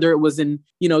succeed, whether it was in,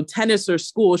 tennis or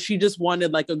school. She just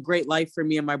wanted like a great life for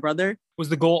me and my brother. Was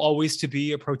the goal always to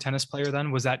be a pro tennis player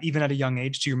then? Was that even at a young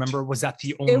age? Do you remember? Was that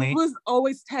the only? It was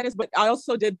always tennis, but I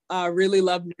also did really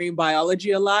love marine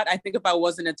biology a lot. I think if I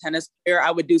wasn't a tennis player, I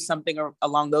would do something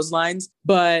along those lines.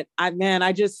 But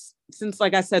since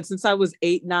I was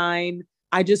 8, 9,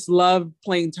 I just loved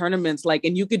playing tournaments.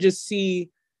 And you could just see,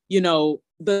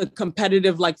 the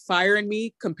competitive fire in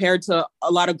me compared to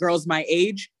a lot of girls my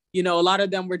age. A lot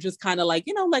of them were just kind of I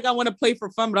want to play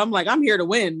for fun, but I'm here to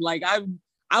win.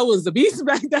 I was a beast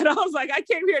back then. I was I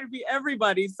came here to be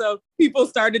everybody. So people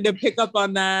started to pick up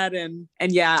on that. And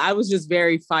yeah, I was just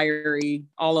very fiery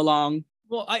all along.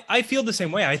 Well, I feel the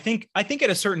same way. I think at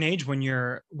a certain age when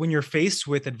you're faced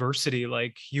with adversity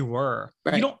like you were,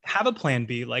 right, you don't have a plan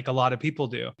B like a lot of people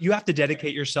do. You have to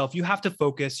dedicate yourself. You have to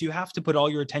focus. You have to put all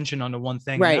your attention onto one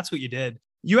thing. Right. And that's what you did.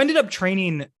 You ended up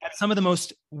training at some of the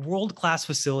most world-class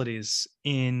facilities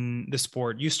in the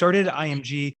sport. You started at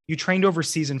IMG. You trained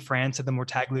overseas in France at the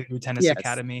Mortagliou Tennis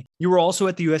Academy. You were also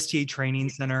at the USTA Training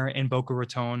Center in Boca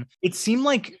Raton. It seemed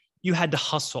like you had to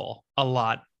hustle a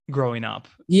lot growing up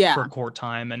for court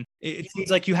time. And it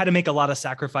seems like you had to make a lot of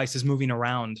sacrifices moving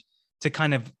around to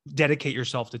kind of dedicate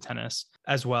yourself to tennis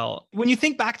as well. When you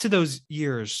think back to those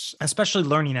years, especially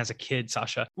learning as a kid,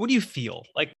 Sasha, what do you feel?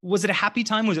 Was it a happy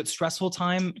time? Was it stressful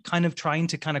time? Kind of trying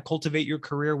to cultivate your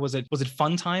career? Was it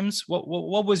fun times?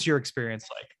 What was your experience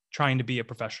like trying to be a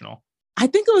professional? I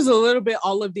think it was a little bit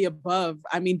all of the above.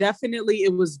 I mean, definitely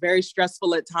it was very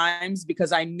stressful at times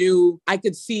because I knew I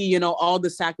could see, all the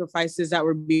sacrifices that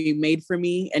were being made for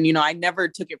me. And, I never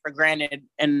took it for granted.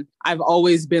 And I've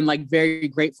always been very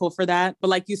grateful for that. But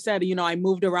like you said, I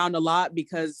moved around a lot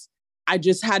because I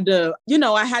just had to,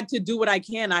 I had to do what I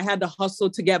can. I had to hustle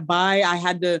to get by. I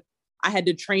had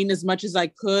to train as much as I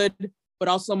could. But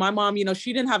also my mom,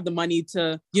 she didn't have the money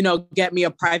to, get me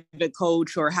a private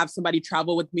coach or have somebody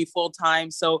travel with me full time.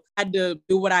 So I had to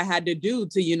do what I had to do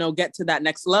to, get to that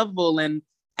next level. And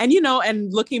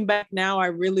looking back now, I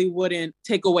really wouldn't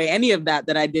take away any of that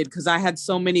I did because I had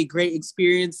so many great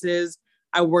experiences.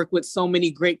 I worked with so many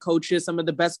great coaches, some of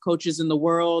the best coaches in the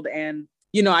world. And,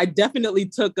 I definitely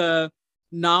took a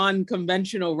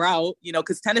non-conventional route,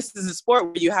 because tennis is a sport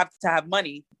where you have to have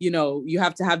money, you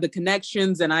have to have the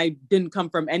connections, and I didn't come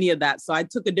from any of that. So I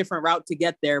took a different route to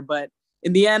get there. But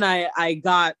in the end, I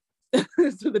got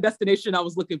to the destination I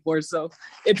was looking for. So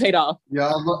it paid off. Yeah,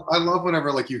 I love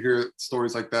whenever you hear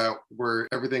stories like that where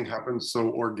everything happens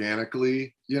so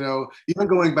organically, even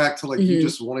going back to you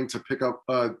just wanting to pick up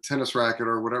a tennis racket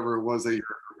or whatever it was that your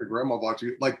grandma bought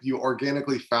you, you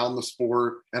organically found the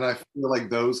sport. And I feel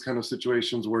those kind of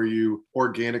situations where you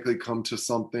organically come to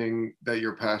something that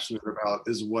you're passionate about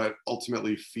is what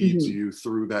ultimately feeds you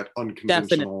through that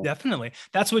unconventional. Definitely.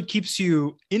 That's what keeps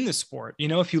you in the sport.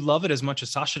 If you love it as much as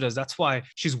Sasha does, that's why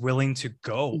she's willing to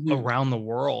go around the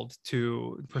world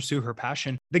to pursue her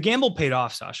passion. The gamble paid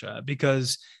off, Sasha,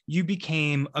 because you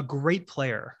became a great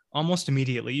player almost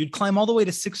immediately. You'd climb all the way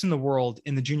to 6th in the world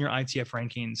in the junior ITF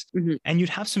rankings, and you'd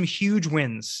have some huge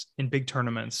wins in big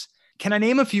tournaments. Can I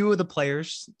name a few of the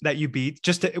players that you beat?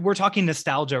 We're talking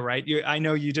nostalgia, right? I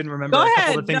know you didn't remember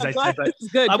couple of things I said,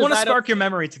 but I want to spark your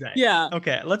memory today. Yeah.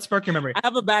 Okay, let's spark your memory. I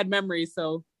have a bad memory,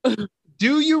 so.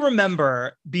 Do you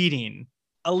remember beating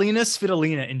Alina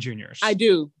Svitolina in juniors? I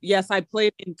do. Yes, I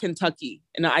played in Kentucky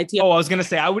in the ITF. Oh, I was going to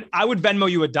say, I would Venmo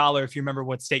you $1 if you remember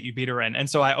what state you beat her in. And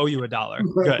so I owe you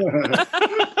 $1. Good.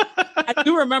 I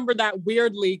do remember that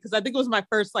weirdly because I think it was my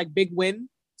first like big win.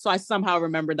 So I somehow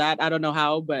remember that. I don't know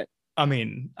how, but. I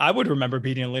mean, I would remember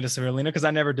beating Alina Svitolina because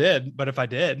I never did. But if I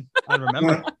did, I'd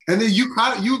remember. And then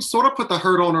you sort of put the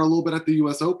hurt on her a little bit at the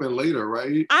U.S. Open later,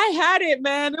 right? I had it,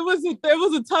 man. It was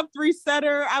a tough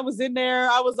 3-setter. I was in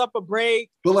there. I was up a break.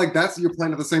 But like that's you're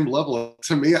playing at the same level.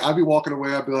 To me, I'd be walking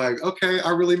away. I'd be like, okay,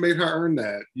 I really made her earn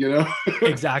that. You know?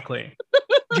 Exactly.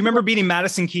 Do you remember beating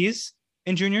Madison Keys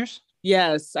in juniors?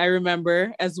 Yes, I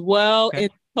remember as well. Okay. In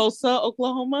Tulsa,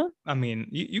 Oklahoma. I mean,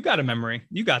 you got a memory.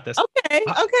 You got this. Okay.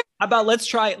 How about let's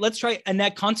try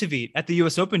Annette Kontaveit at the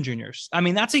U.S. Open Juniors. I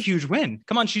mean, that's a huge win.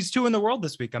 Come on, she's 2 in the world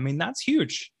this week. I mean, that's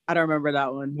huge. I don't remember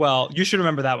that one. Well, you should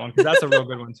remember that one because that's a real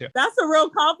good one too. That's a real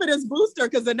confidence booster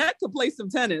because Annette could play some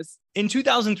tennis. In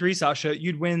 2003, Sasha,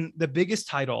 you'd win the biggest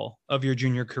title of your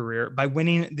junior career by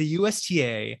winning the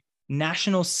USTA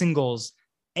national singles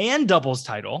and doubles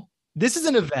title This is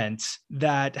an event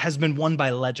that has been won by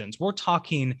legends. We're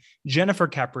talking Jennifer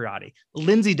Capriati,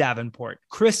 Lindsay Davenport,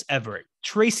 Chris Evert,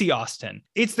 Tracy Austin.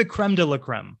 It's the creme de la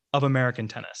creme of American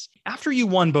tennis. After you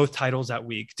won both titles that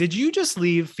week, did you just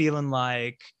leave feeling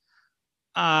like,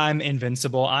 I'm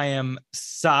invincible? I am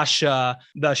Sasha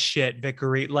the shit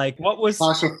Vickery. Like, what was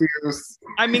Sasha Fierce?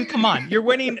 I mean, come on. You're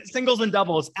winning singles and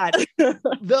doubles at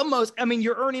the most. I mean,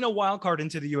 you're earning a wild card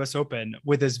into the US Open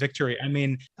with this victory. I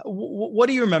mean, what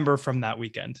do you remember from that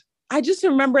weekend? I just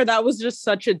remember that was just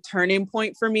such a turning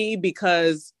point for me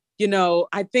because,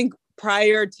 I think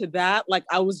prior to that, like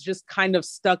I was just kind of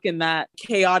stuck in that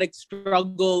chaotic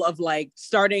struggle of like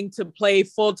starting to play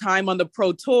full time on the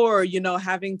pro tour,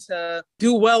 having to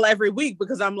do well every week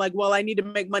because I'm like, well, I need to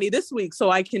make money this week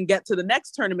so I can get to the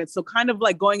next tournament. So kind of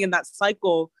like going in that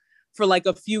cycle for like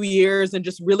a few years and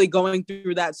just really going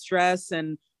through that stress.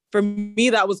 And for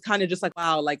me, that was kind of just like,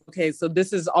 wow, like, okay, so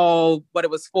this is all what it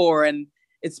was for. And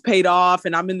it's paid off.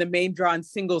 And I'm in the main draw in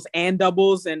singles and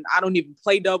doubles, and I don't even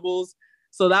play doubles.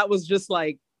 So that was just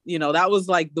like, that was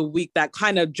like the week that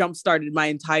kind of jump-started my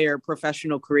entire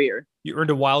professional career. You earned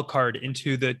a wild card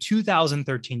into the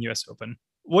 2013 US Open.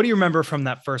 What do you remember from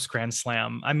that first Grand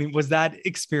Slam? I mean, was that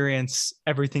experience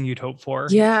everything you'd hoped for?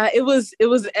 Yeah, it was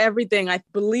everything. I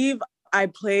believe I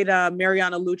played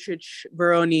Mariana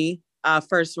Lucic-Baroni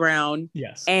first round.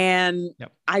 Yes. And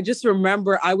yep. I just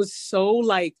remember I was so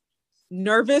like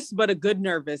nervous, but a good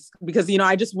nervous because,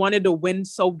 I just wanted to win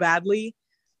so badly.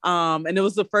 And it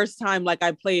was the first time like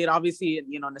I played obviously,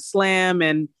 in a slam,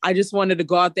 and I just wanted to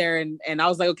go out there and I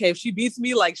was like, okay, if she beats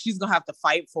me, like she's gonna have to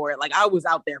fight for it. Like I was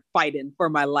out there fighting for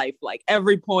my life. Like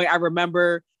every point I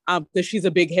remember, because she's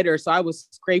a big hitter. So I was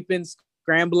scraping,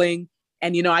 scrambling,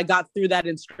 and, I got through that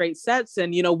in straight sets.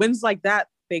 And, wins like that,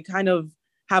 they kind of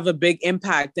have a big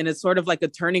impact, and it's sort of like a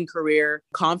turning career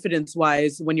confidence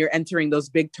wise when you're entering those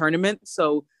big tournaments.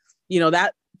 So,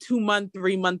 that 2-month,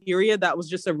 3-month period, that was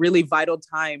just a really vital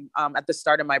time at the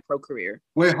start of my pro career.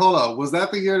 Wait, hold on. Was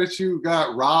that the year that you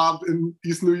got robbed in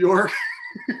East New York?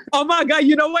 Oh my God,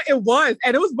 you know what? It was.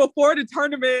 And it was before the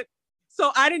tournament.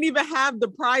 So I didn't even have the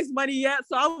prize money yet.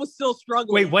 So I was still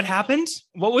struggling. Wait, what happened?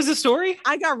 What was the story?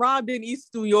 I got robbed in East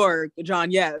New York,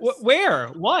 John. Yes. Where?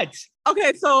 What?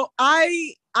 Okay, so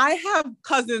I have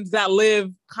cousins that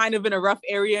live kind of in a rough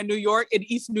area in New York, in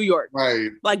East New York. Right.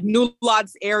 Like New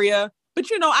Lots area. But,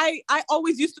 I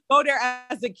always used to go there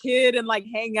as a kid and like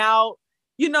hang out,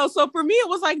 so for me, it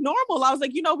was like normal. I was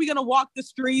like, we're going to walk the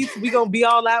streets. We're going to be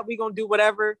all that. We're going to do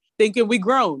whatever, thinking we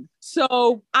grown.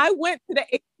 So I went to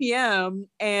the ATM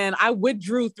and I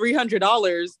withdrew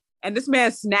 $300. And this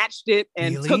man snatched it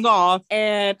and Really? took off.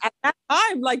 And at that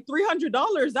time, like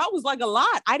 $300, that was like a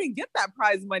lot. I didn't get that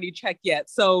prize money check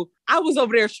yet. So I was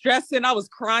over there stressing. I was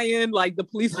crying. Like the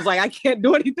police was like, I can't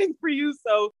do anything for you.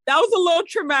 So that was a little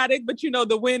traumatic, but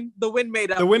the win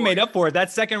made up. The win made up for it. That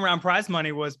second round prize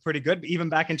money was pretty good, even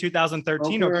back in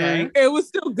 2013. Okay. It was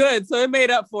still good. So it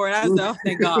made up for it. I was like, oh,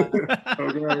 thank God.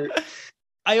 Okay.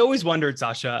 I always wondered,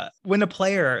 Sasha, when a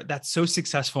player that's so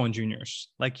successful in juniors,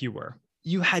 like you were,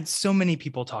 you had so many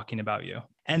people talking about you.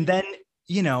 And then,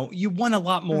 you won a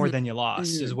lot more than you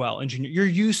lost as well in junior. You're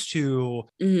used to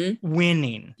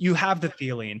winning. You have the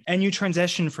feeling. And you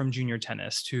transitioned from junior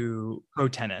tennis to pro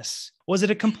tennis. Was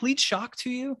it a complete shock to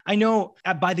you? I know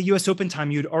by the US Open time,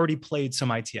 you'd already played some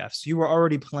ITFs. You were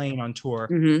already playing on tour.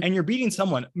 And you're beating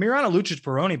someone. Mariana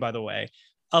Lucic-Baroni, by the way,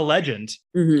 a legend.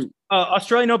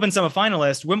 Australian Open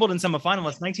semifinalist, Wimbledon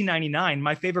semifinalist, 1999.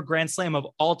 My favorite Grand Slam of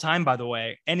all time, by the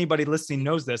way. Anybody listening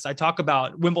knows this. I talk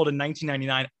about Wimbledon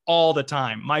 1999 all the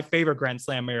time. My favorite Grand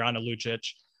Slam, Mariana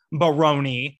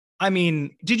Lucic-Baroni. I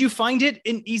mean, did you find it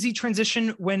an easy transition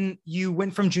when you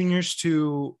went from juniors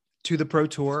to the pro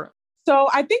tour? So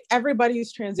I think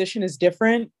everybody's transition is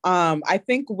different. I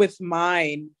think with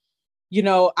mine,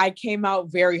 I came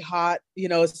out very hot,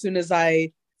 as soon as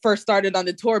I first started on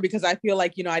the tour, because I feel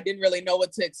like, I didn't really know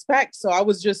what to expect. So I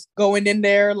was just going in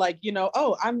there like,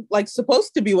 oh, I'm like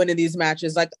supposed to be winning these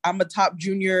matches. Like I'm a top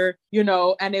junior,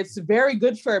 and it's very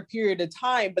good for a period of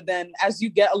time. But then as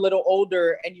you get a little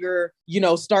older and you're,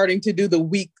 starting to do the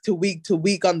week to week to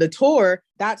week on the tour,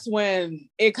 that's when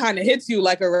it kind of hits you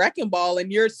like a wrecking ball.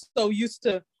 And you're so used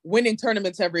to winning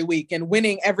tournaments every week and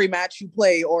winning every match you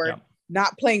play, or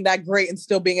not playing that great and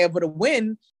still being able to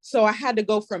win. So I had to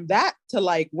go from that to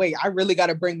like, wait, I really got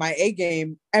to bring my A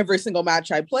game every single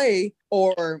match I play,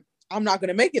 or I'm not going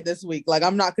to make it this week. Like,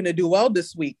 I'm not going to do well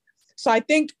this week. So I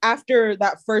think after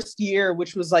that first year,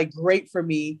 which was like great for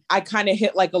me, I kind of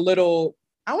hit like a little,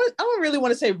 I don't really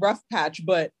want to say rough patch,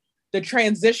 but the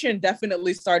transition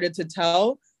definitely started to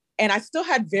tell. And I still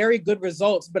had very good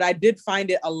results, but I did find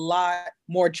it a lot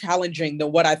more challenging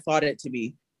than what I thought it to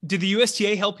be. Did the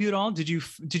USTA help you at all? Did you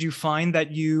find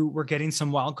that you were getting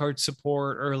some wildcard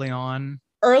support early on?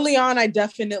 Early on, I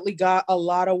definitely got a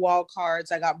lot of wild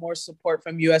cards. I got more support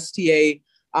from USTA,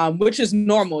 which is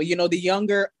normal. You know, the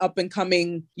younger up and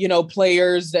coming, you know,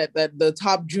 players that the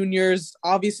top juniors,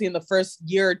 obviously in the first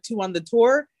year or two on the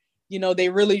tour, you know, they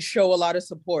really show a lot of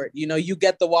support. You know, you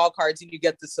get the wild cards and you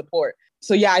get the support.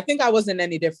 So yeah, I think I wasn't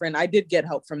any different. I did get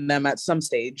help from them at some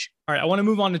stage. All right, I want to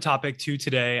move on to topic 2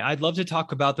 today. I'd love to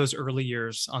talk about those early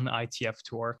years on the ITF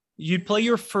Tour. You'd play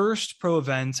your first pro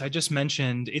event. I just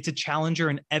mentioned it's a challenger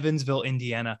in Evansville,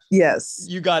 Indiana. Yes.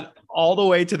 You got all the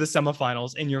way to the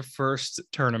semifinals in your first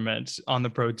tournament on the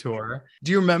pro tour.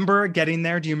 Do you remember getting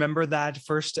there? Do you remember that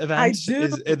first event? I do.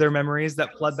 Are there memories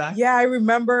that flood back? Yeah, I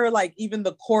remember like even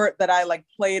the court that I like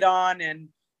played on, and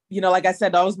you know, like I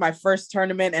said, that was my first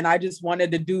tournament and I just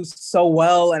wanted to do so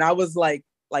well. And I was like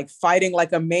fighting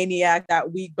like a maniac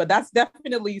that week, but that's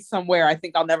definitely somewhere I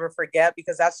think I'll never forget,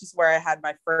 because that's just where I had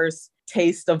my first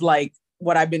taste of like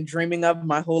what I've been dreaming of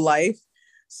my whole life.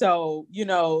 So, you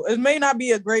know, it may not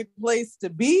be a great place to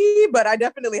be, but I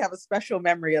definitely have a special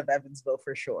memory of Evansville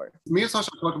for sure. Me and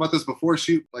Sasha talked about this before.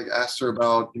 She like asked her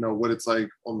about, you know, what it's like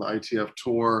on the ITF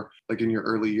tour, like in your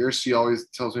early years. She always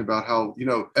tells me about how, you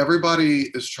know,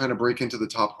 everybody is trying to break into the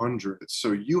top 100.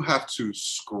 So you have to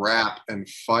scrap and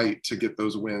fight to get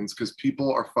those wins because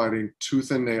people are fighting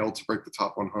tooth and nail to break the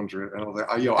top 100. And I was like,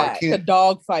 I can't. A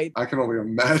dog fight. I can only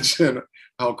imagine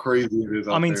how crazy it is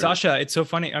out there. Sasha, it's so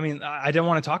funny. I mean, I didn't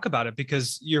want to talk about it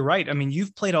because you're right. I mean,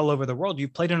 you've played all over the world.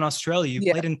 You've played in Australia.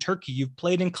 You've played in Turkey. You've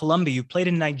played in Colombia. You've played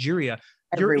in Nigeria.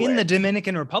 Everywhere. You're in the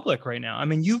Dominican Republic right now. I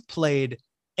mean, you've played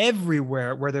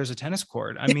everywhere where there's a tennis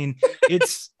court. I mean,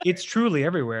 it's truly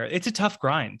everywhere. It's a tough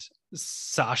grind.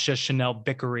 Sasha Chanel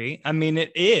Bickery. I mean,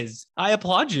 it is. I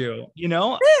applaud you, you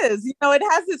know? It is. You know, it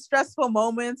has its stressful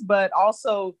moments, but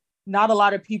also not a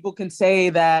lot of people can say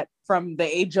that from the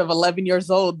age of 11 years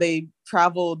old, they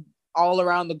traveled all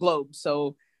around the globe.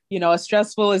 So, you know, as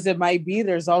stressful as it might be,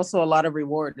 there's also a lot of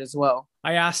reward as well.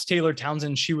 I asked Taylor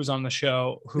Townsend, she was on the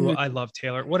show, who I love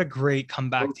Taylor. What a great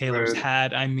comeback Taylor's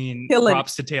had. I mean,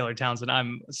 props to Taylor Townsend.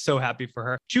 I'm so happy for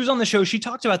her. She was on the show. She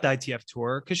talked about the ITF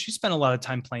Tour because she spent a lot of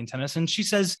time playing tennis. And she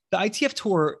says the ITF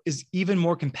Tour is even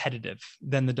more competitive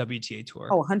than the WTA Tour.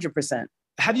 Oh, 100%.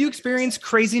 Have you experienced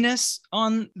craziness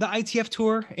on the ITF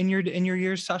Tour in your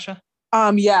years, Sasha?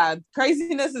 Yeah,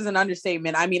 craziness is an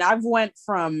understatement. I mean, I've went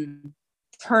from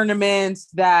tournaments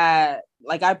that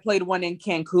like I played one in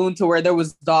Cancun to where there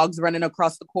was dogs running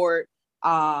across the court.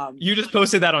 You just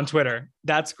posted that on Twitter.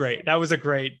 That's great. That was a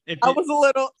great. I was a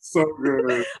little so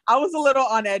good. I was a little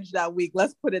on edge that week.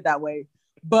 Let's put it that way.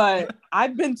 But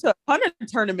I've been to 100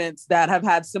 tournaments that have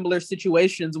had similar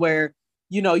situations where,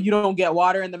 you know, you don't get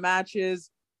water in the matches.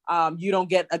 You don't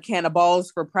get a can of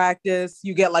balls for practice.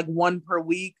 You get like one per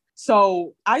week.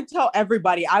 So I tell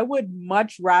everybody, I would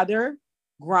much rather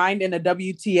grind in a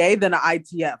WTA than an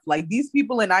ITF. Like these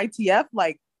people in ITF,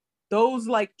 like those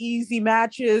like easy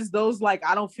matches, those like,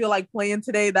 I don't feel like playing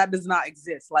today, that does not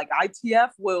exist. Like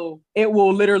ITF will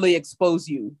literally expose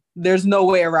you. There's no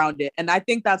way around it. And I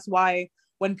think that's why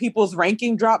when people's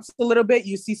ranking drops a little bit,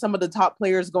 you see some of the top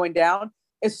players going down.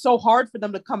 It's so hard for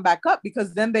them to come back up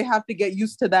because then they have to get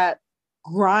used to that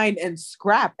grind and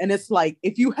scrap. And it's like,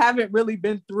 if you haven't really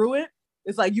been through it,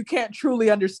 it's like, you can't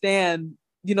truly understand,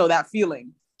 you know, that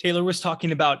feeling. Taylor was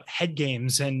talking about head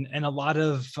games and a lot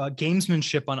of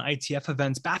gamesmanship on ITF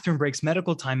events, bathroom breaks,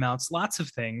 medical timeouts, lots of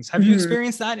things. Have you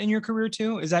experienced that in your career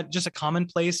too? Is that just a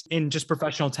commonplace in just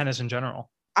professional tennis in general?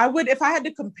 I would, if I had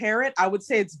to compare it, I would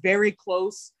say it's very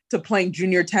close to playing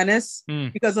junior tennis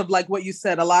because of like what you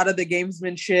said, a lot of the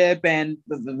gamesmanship and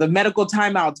the medical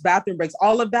timeouts, bathroom breaks,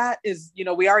 all of that is, you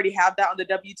know, we already have that on the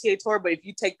WTA tour, but if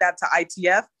you take that to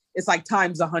ITF, it's like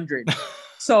times 100.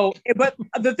 So, but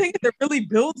the thing that really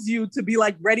builds you to be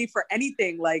like ready for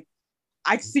anything, like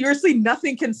I seriously,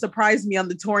 nothing can surprise me on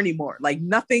the tour anymore. Like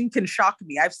nothing can shock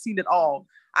me. I've seen it all.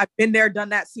 I've been there, done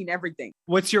that, seen everything.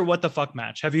 What's your what the fuck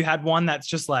match? Have you had one that's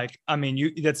just like, I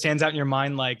mean, that stands out in your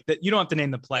mind, like that you don't have to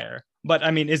name the player, but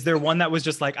I mean, is there one that was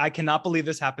just like, I cannot believe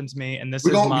this happened to me and this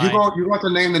is mine? You want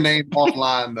to name the name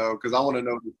offline though, because I want to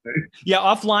know this name. Yeah,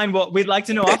 offline. Well, we'd like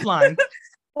to know offline.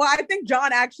 Well, I think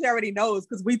John actually already knows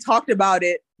because we talked about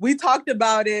it.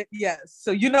 Yes.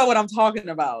 So you know what I'm talking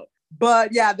about.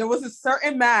 But yeah, there was a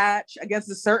certain match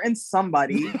against a certain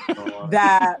somebody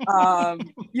that,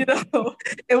 you know,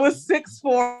 it was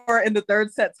 6-4 in the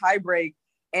third set tiebreak.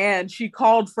 and she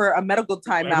called for a medical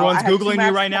timeout. Everyone's Googling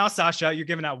you right now, Sasha. You're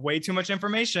giving out way too much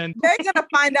information. They're going to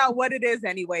find out what it is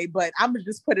anyway, but I'm going to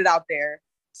just put it out there.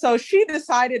 So she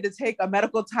decided to take a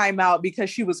medical timeout because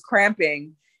she was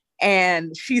cramping.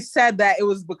 And she said that it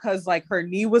was because like her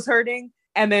knee was hurting.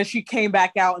 And then she came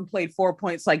back out and played 4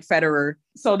 points like Federer.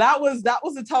 So that was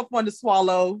a tough one to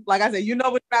swallow. Like I said, you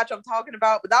know which match I'm talking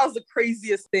about, but that was the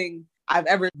craziest thing I've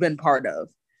ever been part of.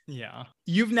 Yeah.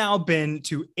 You've now been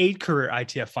to 8 career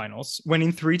ITF finals,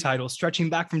 winning 3 titles, stretching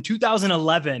back from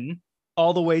 2011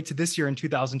 all the way to this year in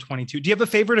 2022. Do you have a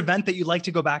favorite event that you'd like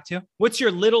to go back to? What's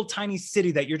your little tiny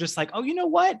city that you're just like, oh, you know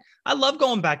what? I love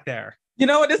going back there. You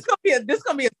know what? This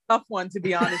gonna be a tough one, to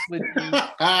be honest with you.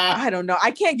 I don't know. I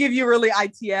can't give you really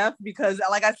ITF because,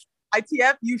 like I said,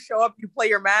 ITF, you show up, you play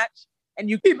your match, and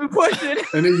you keep it pushing.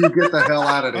 And then you get the hell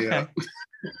out of there. Okay.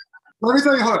 Let me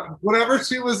tell you, whatever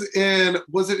she was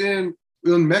it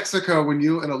in Mexico when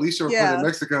you and Alicia were playing in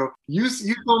Mexico? You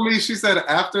told me, she said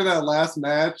after that last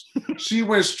match, she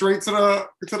went straight to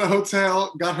the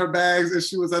hotel, got her bags, and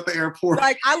she was at the airport.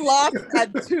 Like I lost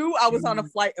at 2. I was on a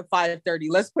flight at 5:30.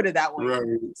 Let's put it that way.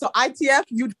 Right. So ITF,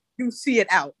 you see it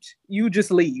out. You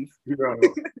just leave. Yeah.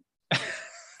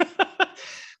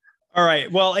 All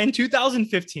right. Well, in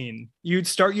 2015, you'd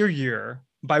start your year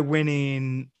by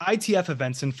winning ITF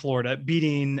events in Florida,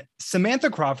 beating Samantha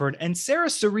Crawford and Sarah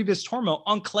Sorribes Tormo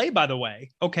on clay, by the way.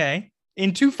 Okay.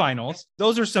 In 2 finals.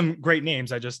 Those are some great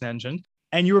names I just mentioned.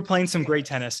 And you were playing some great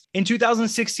tennis. In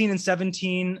 2016 and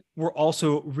 17 were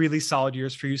also really solid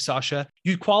years for you, Sasha.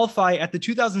 You'd qualify at the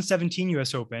 2017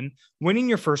 US Open, winning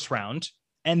your first round.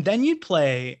 And then you'd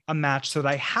play a match that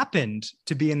I happened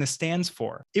to be in the stands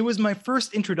for. It was my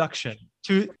first introduction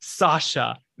to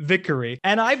Sasha Vickery.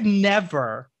 And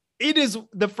it is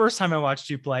the first time I watched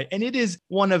you play. And it is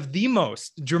one of the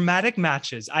most dramatic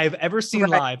matches I have ever seen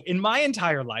live in my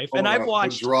entire life. And I've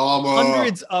watched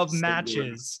hundreds of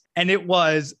matches. And it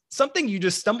was something you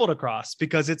just stumbled across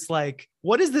because it's like,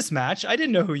 what is this match? I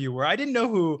didn't know who you were. I didn't know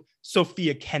who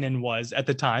Sofia Kenin was at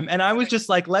the time. And I was just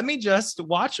like, let me just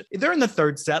watch. They're in the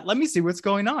 3rd set. Let me see what's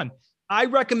going on. I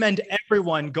recommend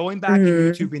everyone going back and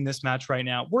YouTubing this match right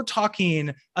now. We're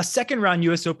talking a 2nd round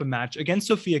US Open match against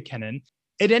Sofia Kenin.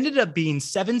 It ended up being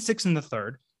 7-6 in the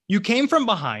 3rd. You came from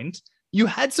behind. You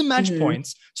had some match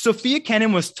points. Sofia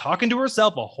Kenin was talking to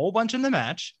herself a whole bunch in the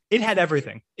match. It had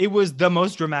everything. It was the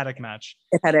most dramatic match.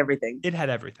 It had everything. It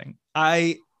had everything.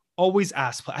 I always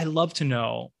ask, I love to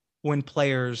know when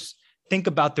players think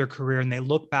about their career and they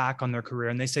look back on their career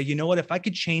and they say, you know what, if I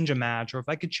could change a match or if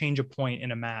I could change a point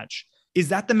in a match, is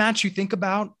that the match you think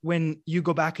about when you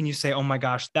go back and you say, oh my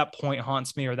gosh, that point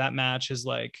haunts me, or that match is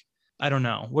like, I don't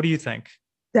know. What do you think?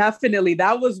 Definitely.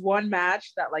 That was one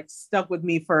match that like stuck with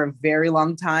me for a very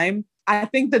long time. I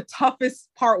think the toughest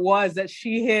part was that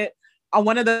she hit on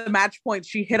one of the match points,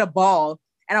 she hit a ball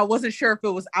and I wasn't sure if it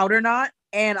was out or not.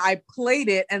 And I played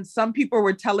it and some people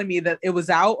were telling me that it was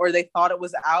out or they thought it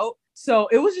was out. So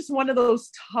it was just one of those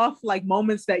tough like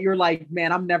moments that you're like,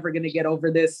 man, I'm never going to get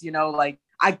over this. You know, like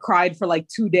I cried for like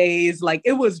 2 days. Like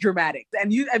it was dramatic.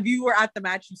 And if you were at the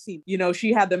match, you see, you know,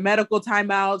 she had the medical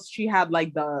timeouts. She had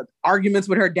like the arguments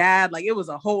with her dad. Like it was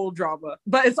a whole drama.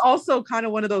 But it's also kind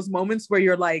of one of those moments where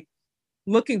you're like,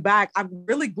 looking back, I'm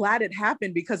really glad it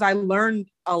happened because I learned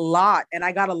a lot and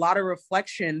I got a lot of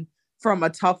reflection from a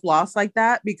tough loss like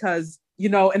that because, you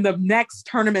know, in the next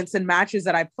tournaments and matches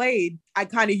that I played, I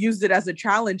kind of used it as a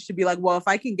challenge to be like, well, if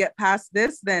I can get past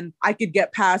this, then I could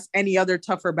get past any other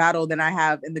tougher battle than I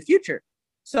have in the future.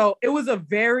 So it was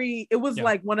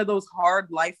like one of those hard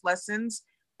life lessons,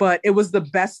 but it was the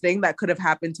best thing that could have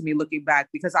happened to me looking back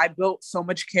because I built so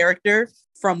much character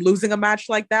from losing a match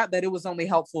like that it was only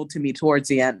helpful to me towards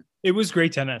the end. It was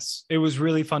great tennis. It was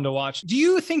really fun to watch. Do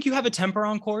you think you have a temper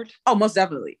on court? Oh, most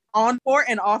definitely. On court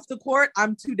and off the court,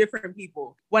 I'm 2 different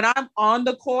people. When I'm on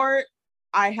the court,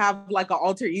 I have like an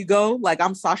alter ego. Like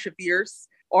I'm Sasha Fierce,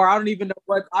 or I don't even know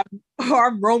what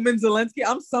I'm Roman Zelensky.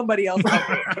 I'm somebody else out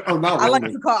there. Oh, not I Roman.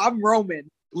 like to call I'm Roman.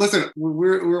 Listen, when we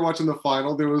were watching the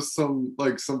final, there was some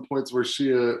points where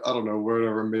she, I don't know,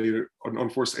 whatever, made an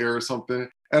unforced error or something.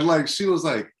 And like, she was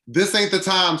like, this ain't the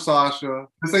time, Sasha.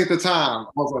 This ain't the time.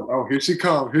 I was like, oh, here she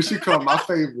come, my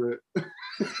favorite.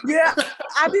 Yeah,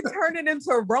 I be turning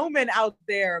into Roman out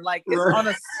there. Like it's on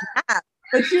a snap.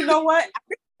 But you know what?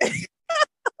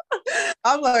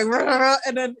 I'm like,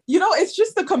 and then, you know, it's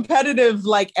just the competitive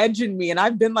like edge in me. And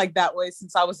I've been like that way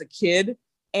since I was a kid.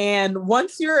 And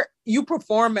once you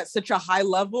perform at such a high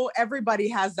level, everybody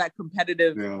has that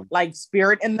competitive like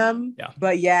spirit in them. Yeah.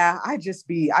 But yeah, I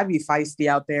be feisty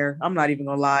out there. I'm not even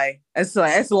gonna lie. It's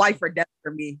life or death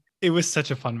for me. It was such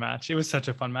a fun match. It was such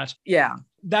a fun match. Yeah.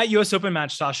 That US Open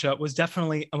match, Sasha, was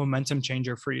definitely a momentum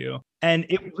changer for you. And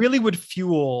it really would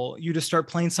fuel you to start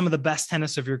playing some of the best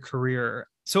tennis of your career.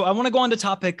 So I want to go on to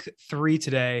topic 3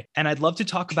 today, and I'd love to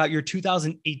talk about your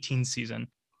 2018 season.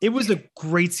 It was a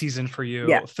great season for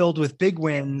you, filled with big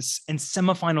wins and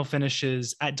semifinal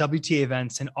finishes at WTA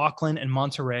events in Auckland and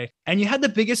Monterey. And you had the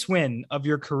biggest win of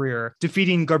your career,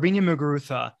 defeating Garbiñe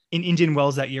Muguruza in Indian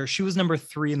Wells that year. She was number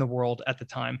 3 in the world at the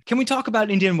time. Can we talk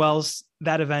about Indian Wells,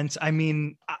 that event? I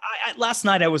mean, last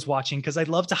night I was watching because I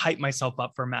love to hype myself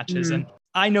up for matches. And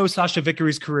I know Sasha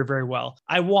Vickery's career very well.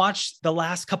 I watched the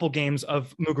last couple games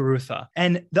of Muguruza,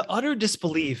 and the utter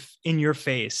disbelief in your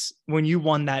face when you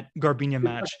won that Garbiñe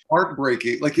match.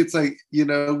 Heartbreaking. Like, it's like, you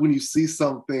know, when you see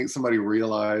somebody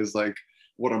realize like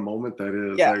what a moment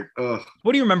that is. Yeah. Like, ugh.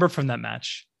 What do you remember from that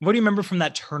match? What do you remember from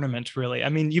that tournament, really? I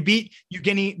mean, you beat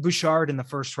Evgeny Bouchard in the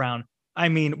first round. I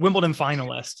mean, Wimbledon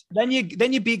finalist. Then you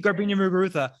beat Garbiñe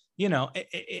Muguruza. You know,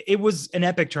 it was an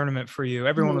epic tournament for you.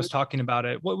 Everyone was talking about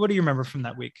it. What do you remember from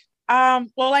that week? Well,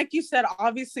 like you said,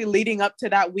 obviously leading up to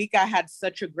that week, I had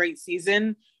such a great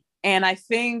season. And I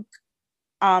think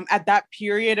at that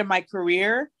period in my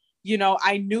career, you know,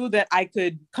 I knew that I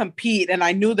could compete and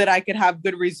I knew that I could have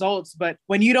good results. But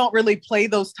when you don't really play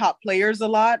those top players a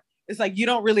lot, it's like you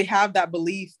don't really have that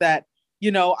belief that,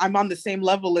 you know, I'm on the same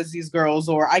level as these girls,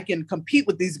 or I can compete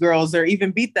with these girls or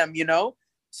even beat them, you know?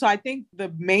 So I think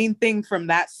the main thing from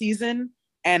that season,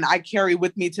 and I carry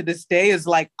with me to this day, is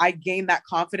like, I gained that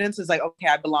confidence. It's like, okay,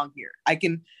 I belong here. I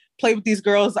can play with these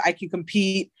girls. I can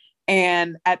compete.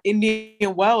 And at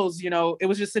Indian Wells, you know, it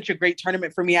was just such a great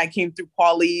tournament for me. I came through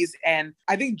qualies, and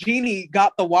I think Jeannie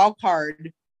got the wild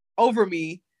card over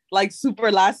me, like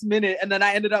super last minute. And then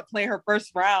I ended up playing her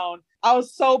first round. I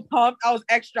was so pumped. I was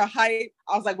extra hyped.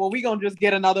 I was like, well, we gonna just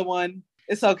get another one.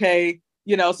 It's okay.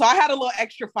 You know, so I had a little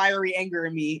extra fiery anger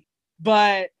in me.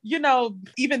 But, you know,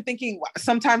 even thinking,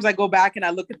 sometimes I go back and I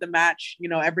look at the match, you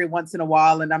know, every once in a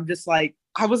while, and I'm just like,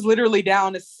 I was literally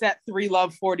down a set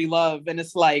 3-love, 40-love. And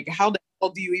it's like, how the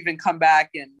hell do you even come back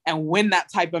and win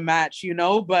that type of match, you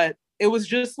know? But it was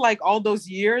just like all those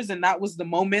years. And that was the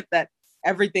moment that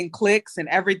everything clicks and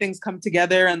everything's come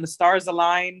together and the stars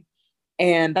align.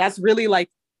 And that's really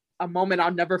like a moment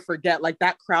I'll never forget, like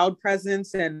that crowd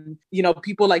presence and, you know,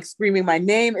 people like screaming my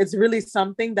name. It's really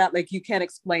something that like you can't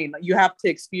explain. You have to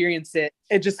experience it.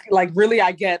 It just like really,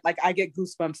 I get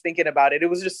goosebumps thinking about it.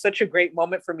 It was just such a great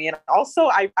moment for me. And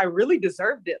also I really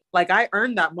deserved it. Like I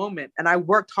earned that moment and I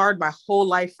worked hard my whole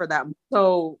life for that.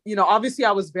 So, you know, obviously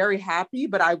I was very happy,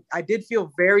 but I did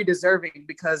feel very deserving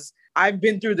because I've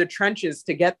been through the trenches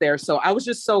to get there. So I was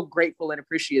just so grateful and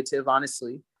appreciative,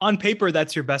 honestly. On paper,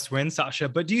 that's your best win, Sasha.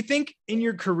 But do you think in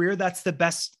your career, that's the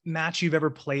best match you've ever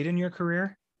played in your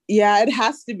career? Yeah, it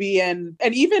has to be. And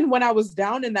even when I was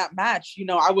down in that match, you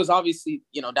know, I was obviously,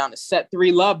 you know, down to set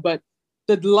 3-love, but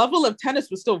the level of tennis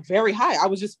was still very high. I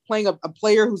was just playing a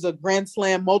player who's a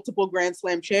multiple Grand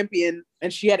Slam champion,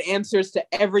 and she had answers to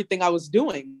everything I was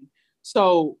doing.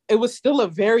 So it was still a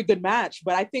very good match.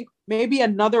 But I think maybe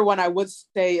another one I would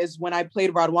say is when I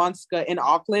played Radwanska in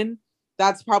Auckland.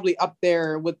 That's probably up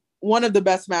there with one of the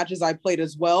best matches I played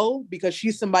as well, because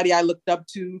she's somebody I looked up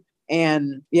to.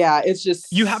 And yeah, it's just...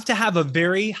 You have to have a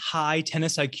very high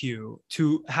tennis IQ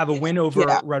to have a win over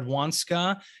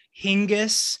Radwanska,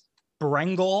 Hingis,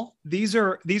 Brengel. These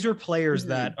are players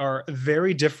that are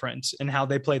very different in how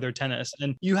they play their tennis.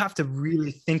 And you have to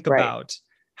really think about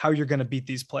how you're going to beat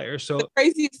these players. So the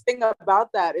craziest thing about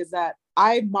that is that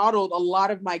I modeled a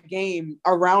lot of my game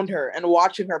around her and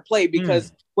watching her play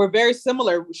because we're very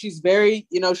similar. She's very,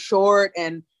 you know, short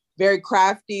and very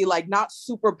crafty, like not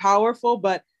super powerful,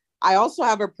 but I also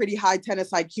have a pretty high tennis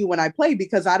IQ when I play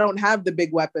because I don't have the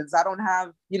big weapons. I don't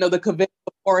have, you know, the Kvitova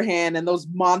forehand and those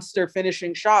monster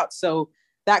finishing shots. So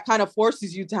that kind of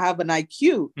forces you to have an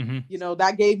IQ. You know,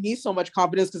 that gave me so much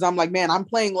confidence because I'm like, man, I'm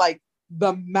playing like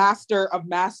the master of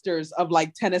masters of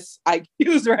like tennis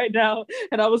IQs right now.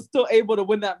 And I was still able to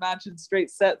win that match in straight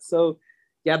sets. So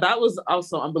yeah, that was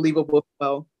also unbelievable.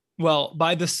 Well,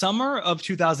 by the summer of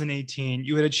 2018,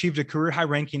 you had achieved a career high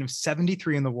ranking of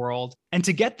 73 in the world. And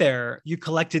to get there, you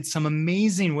collected some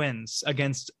amazing wins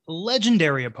against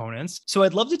legendary opponents. So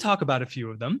I'd love to talk about a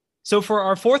few of them. So for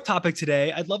our fourth topic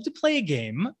today, I'd love to play a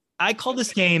game. I call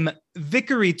this game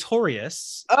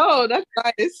Vickery-torious. Oh, that's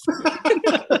nice.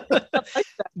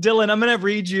 Dylan, I'm going to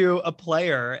read you a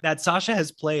player that Sasha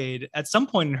has played at some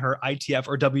point in her ITF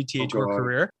or WTA Tour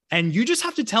career. And you just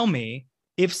have to tell me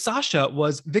if Sasha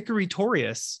was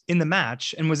Vickery-torious in the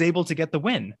match and was able to get the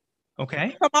win.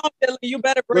 Okay? Come on, Dylan, you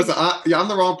better bring I'm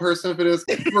the wrong person for this,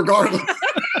 regardless.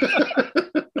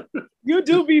 You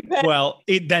do be Well,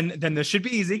 then this should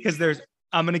be easy because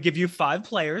I'm going to give you 5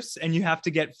 players and you have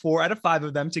to get 4 out of 5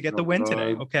 of them to get the win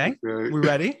today. Okay. We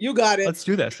ready? You got it. Let's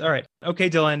do this. All right. Okay,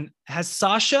 Dylan. Has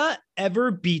Sasha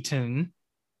ever beaten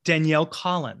Danielle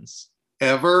Collins?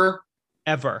 Ever?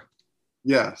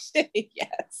 Yes.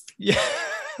 Yes. Yeah.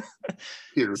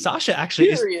 Period. Sasha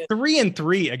actually Period. is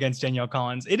 3-3 against Danielle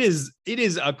Collins. It is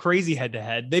a crazy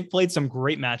head-to-head. They've played some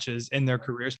great matches in their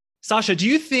careers. Sasha, do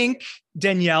you think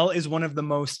Danielle is one of the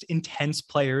most intense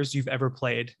players you've ever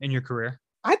played in your career?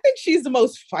 I think she's the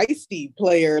most feisty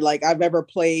player like I've ever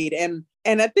played. And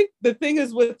I think the thing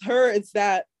is with her, it's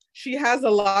that she has a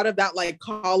lot of that like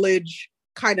college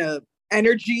kind of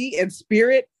energy and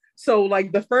spirit. So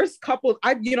like the first couple,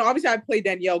 obviously I played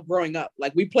Danielle growing up.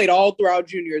 Like we played all throughout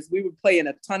juniors. We would play in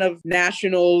a ton of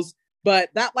nationals, but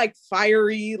that like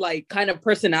fiery, like kind of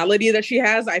personality that she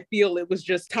has, I feel it was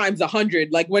just times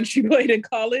 100, like when she played in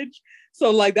college. So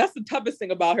like, that's the toughest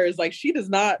thing about her is like, she does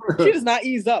not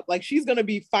ease up. Like she's going to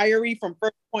be fiery from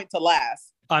first point to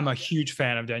last. I'm a huge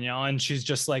fan of Danielle and she's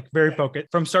just like very focused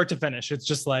from start to finish. It's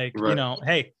just like,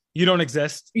 hey, you don't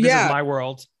exist. This is my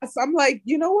world. So I'm like,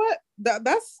 you know what?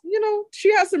 That's,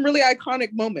 she has some really iconic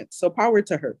moments. So power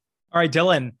to her. All right,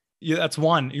 Dylan, that's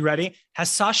 1. You ready? Has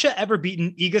Sasha ever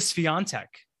beaten Iga Swiatek?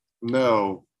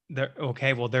 No.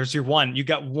 Okay, well, there's your 1. You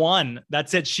got 1.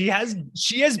 That's it. She has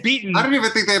beaten. I don't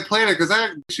even think they played it because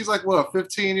she's like,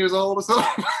 15 years old or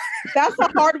something? That's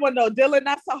a hard one, though, Dylan.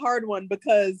 That's a hard one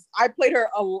because I played her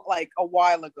a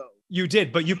while ago. You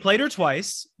did, but you played her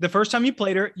twice. The first time you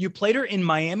played her in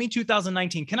Miami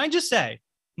 2019. Can I just say,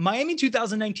 Miami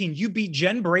 2019, you beat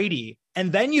Jen Brady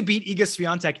and then you beat Iga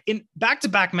Swiatek in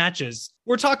back-to-back matches.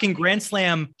 We're talking Grand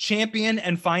Slam champion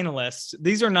and finalist.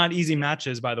 These are not easy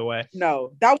matches, by the way.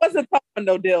 No, that was a tough one,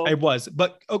 though, Dill. It was,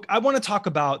 but okay, I want to talk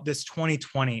about this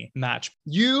 2020 match.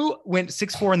 You went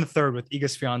 6-4 in the third with Iga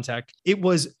Swiatek. It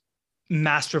was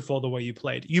masterful the way you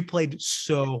played. You played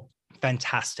so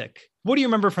fantastic. What do you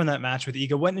remember from that match with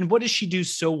Iga? And what does she do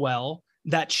so well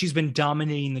that she's been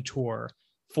dominating the tour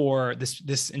for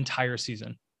this entire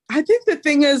season? I think the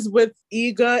thing is with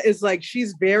Iga is like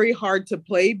she's very hard to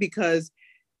play because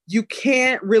you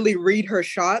can't really read her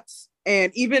shots.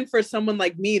 And even for someone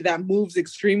like me that moves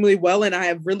extremely well and I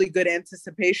have really good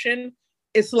anticipation,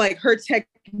 it's like her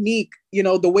technique,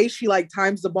 the way she like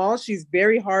times the ball, she's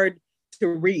very hard to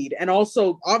read. And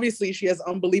also, obviously, she has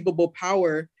unbelievable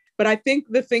power. But I think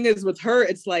the thing is with her,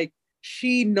 it's like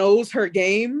she knows her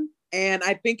game. And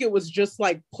I think it was just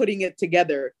like putting it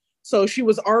together. So she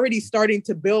was already starting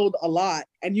to build a lot.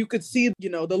 And you could see,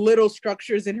 the little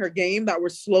structures in her game that were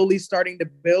slowly starting to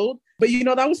build. But,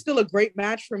 that was still a great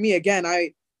match for me. Again,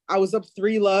 I was up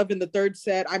 3-love in the third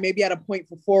set. I maybe had a point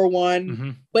for 4-1. Mm-hmm.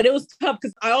 But it was tough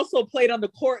because I also played on the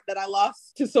court that I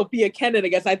lost to Sophia Kenin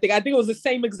against. I think it was the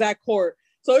same exact court.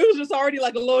 So it was just already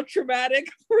like a little traumatic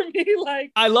for me.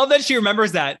 Like, I love that she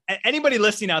remembers that. Anybody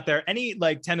listening out there, any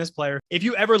like tennis player, if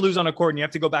you ever lose on a court and you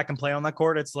have to go back and play on that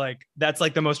court, it's like, that's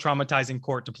like the most traumatizing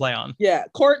court to play on. Yeah.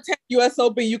 Court 10 US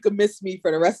Open, you could miss me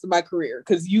for the rest of my career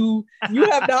because you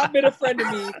have not been a friend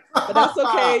of me, but that's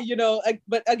okay.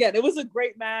 But again, it was a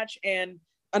great match and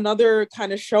another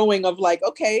kind of showing of like,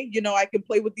 okay, I can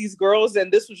play with these girls.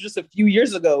 And this was just a few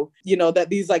years ago, that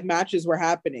these like matches were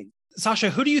happening. Sasha,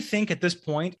 who do you think at this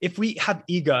point, if we have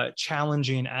Iga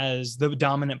challenging as the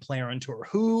dominant player on tour,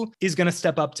 who is going to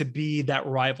step up to be that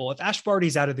rival? If Ash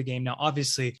Barty's out of the game now,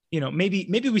 obviously,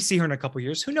 maybe we see her in a couple of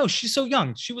years. Who knows? She's so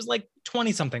young. She was like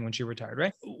 20 something when she retired,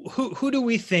 right? Who do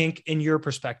we think, in your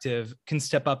perspective, can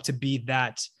step up to be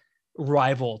that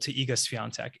rival to Iga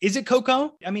Swiatek? Is it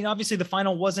Coco? I mean, obviously the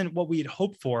final wasn't what we had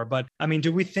hoped for, but I mean,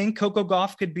 do we think Coco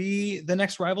Gauff could be the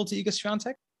next rival to Iga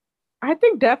Swiatek? I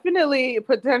think definitely,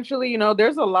 potentially,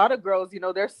 there's a lot of girls,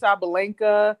 there's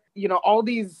Sabalenka, all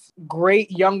these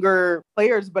great younger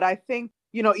players. But I think,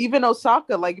 even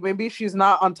Osaka, like maybe she's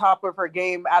not on top of her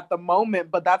game at the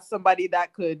moment, but that's somebody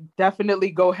that could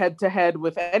definitely go head to head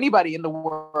with anybody in the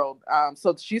world.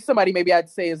 So she's somebody maybe I'd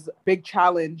say is a big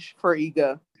challenge for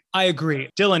Iga. I agree.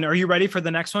 Dylan, are you ready for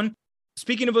the next one?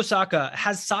 Speaking of Osaka,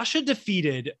 has Sasha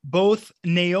defeated both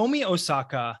Naomi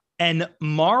Osaka and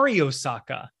Mari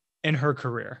Osaka in her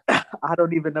career? I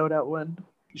don't even know that one.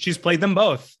 She's played them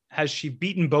both. Has she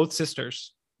beaten both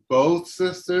sisters? Both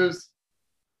sisters?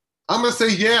 I'm going to say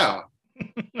yeah.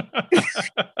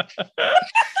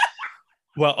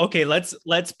 Well, okay, let's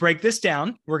break this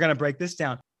down. We're going to break this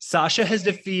down. Sasha has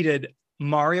defeated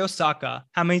Mari Osaka.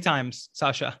 How many times,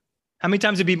 Sasha? How many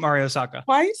times have you beat Mari Osaka?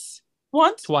 Twice?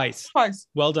 Once? Twice. Twice.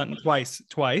 Well done.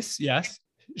 Twice. Yes.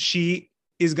 She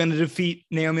is going to defeat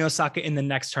Naomi Osaka in the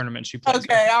next tournament she plays.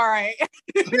 Okay, all right.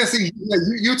 Yeah, see,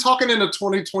 you talking in the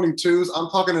 2022s. I'm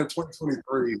talking in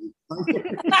 2023.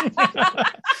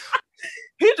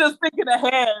 He's just thinking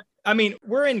ahead. I mean,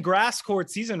 we're in grass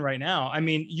court season right now. I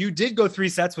mean, you did go 3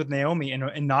 sets with Naomi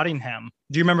in Nottingham.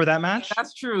 Do you remember that match?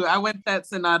 That's true. I went that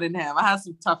to Nottingham. I had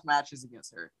some tough matches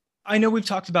against her. I know we've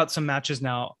talked about some matches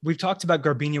now. We've talked about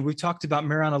Garbina. We've talked about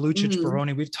Mariana Lucic,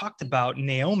 Baroni. We've talked about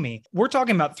Naomi. We're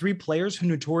talking about 3 players who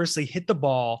notoriously hit the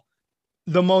ball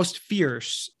the most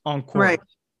fierce on court,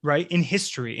 right? In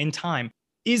history, in time.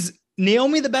 Is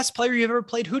Naomi the best player you've ever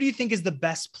played? Who do you think is the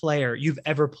best player you've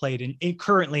ever played in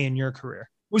currently in your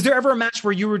career? Was there ever a match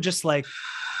where you were just like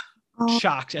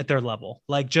shocked at their level?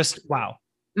 Like just, wow.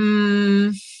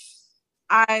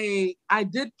 I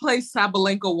did play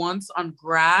Sabalenka once on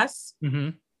grass,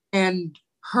 and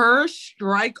her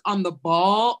strike on the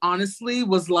ball, honestly,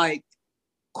 was like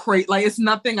great. Like it's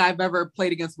nothing I've ever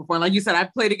played against before. Like you said, I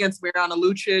played against Mariana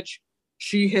Lucic.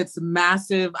 She hits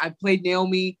massive. I played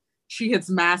Naomi. She hits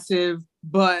massive.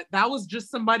 But that was just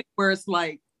somebody where it's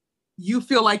like, you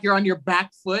feel like you're on your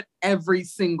back foot every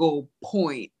single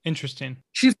point. Interesting.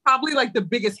 She's probably like the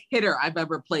biggest hitter I've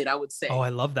ever played, I would say. Oh, I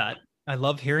love that. I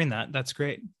love hearing that. That's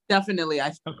great. Definitely.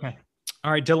 Okay.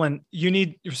 All right, Dylan, you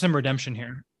need some redemption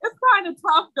here. It's kind of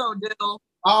tough though, Dill.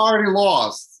 I already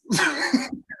lost.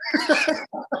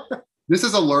 This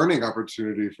is a learning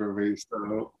opportunity for me.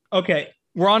 So okay,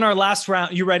 we're on our last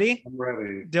round. You ready? I'm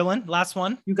ready. Dylan, last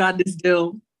one. You got this,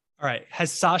 Dill. All right.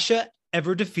 Has Sasha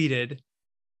ever defeated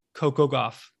Coco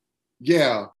Gauff?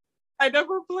 Yeah. I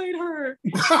never played her.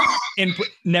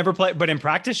 Never played, but in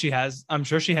practice she has. I'm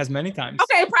sure she has many times.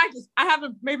 Okay, in practice. I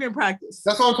haven't, maybe in practice.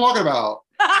 That's what I'm talking about.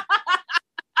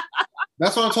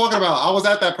 That's what I'm talking about. I was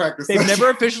at that practice. They've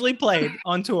never officially played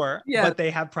on tour, Yeah. but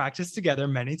they have practiced together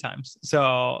many times.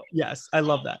 So yes, I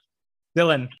love that.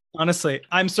 Dylan, honestly,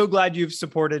 I'm so glad you've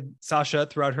supported Sasha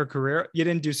throughout her career. You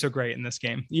didn't do so great in this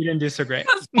game. You didn't do so great. It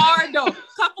was hard though. A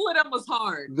couple of them was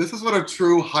hard. This is what a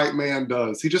true hype man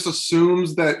does. He just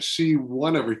assumes that she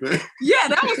won everything. Yeah,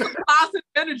 that was some positive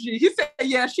energy. He said,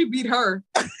 yeah, she beat her.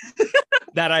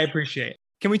 That I appreciate.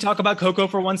 Can we talk about Coco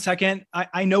for 1 second?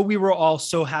 I know we were all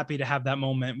so happy to have that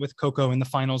moment with Coco in the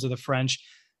finals of the French.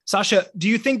 Sasha, do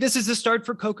you think this is the start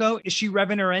for Coco? Is she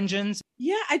revving her engines?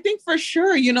 Yeah, I think for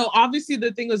sure. You know, obviously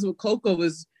the thing is with Coco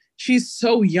is she's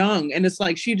so young and it's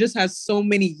like she just has so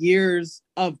many years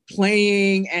of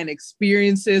playing and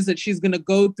experiences that she's going to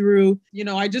go through. You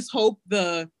know, I just hope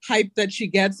the hype that she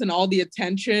gets and all the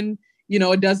attention, you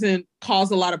know, it doesn't cause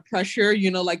a lot of pressure,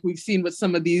 you know, like we've seen with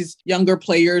some of these younger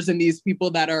players and these people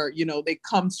that are, you know, they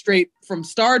come straight from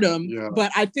stardom. Yeah.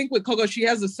 But I think with Coco, she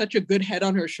has such a good head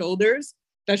on her shoulders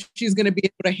that she's going to be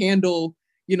able to handle,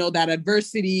 you know, that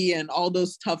adversity and all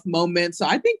those tough moments. So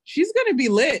I think she's going to be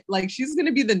lit. Like she's going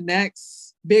to be the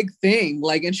next big thing.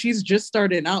 Like, and she's just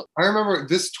starting out. I remember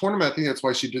this tournament, I think that's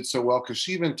why she did so well, because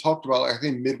she even talked about, I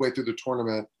think midway through the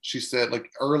tournament, she said like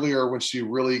earlier when she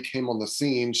really came on the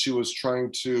scene, she was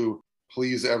trying to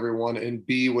please everyone and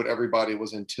be what everybody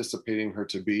was anticipating her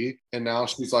to be. And now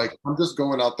she's like, I'm just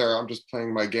going out there, I'm just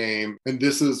playing my game. And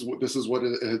this is what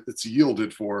it's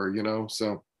yielded for, you know?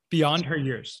 So Beyond her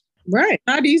years. Right.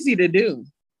 Not easy to do.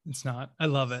 It's not. I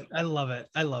love it. I love it.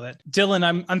 I love it.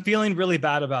 Dylan, I'm feeling really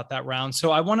bad about that round.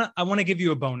 So I want to give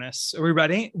you a bonus. Are we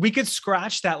ready? We could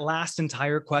scratch that last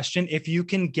entire question. If you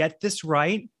can get this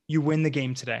right, you win the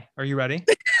game today. Are you ready?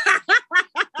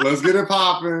 let's get it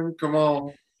popping. Come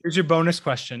on. Here's your bonus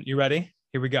question. You ready?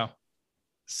 Here we go.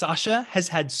 Sasha has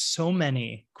had so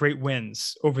many great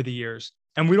wins over the years,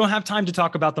 and we don't have time to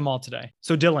talk about them all today.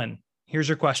 So Dylan, here's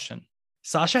your question.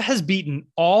 Sasha has beaten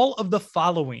all of the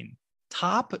following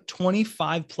top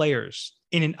 25 players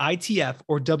in an ITF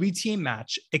or WTA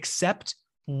match except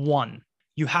one.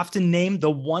 You have to name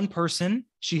the one person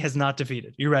she has not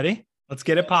defeated. You ready? Let's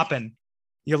get it popping.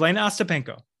 Yelena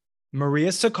Ostapenko, Maria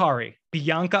Sakkari,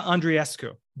 Bianca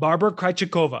Andreescu, Barbara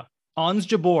Krejcikova, Ons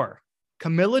Jabeur,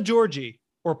 Camila Giorgi,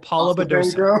 or Paula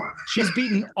Badosa. She's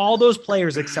beaten all those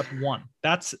players except one.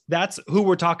 That's who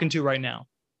we're talking to right now.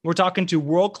 We're talking to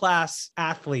world-class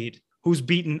athlete who's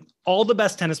beaten all the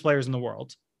best tennis players in the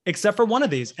world, except for one of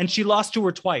these. And she lost to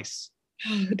her twice.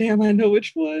 Damn, I know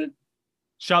which one.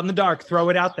 Shot in the dark. Throw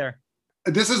it out there.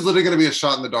 This is literally going to be a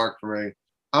shot in the dark for me.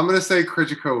 I'm going to say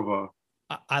Krejcikova.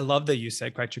 I love that you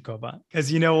said Krejcikova,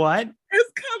 because you know what?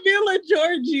 It's Camila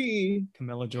Giorgi.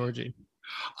 Camila Giorgi.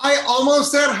 I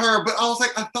almost said her, but I was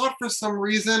like, I thought for some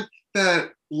reason that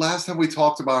last time we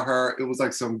talked about her, it was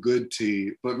like some good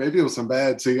tea, but maybe it was some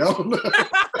bad tea. I don't know.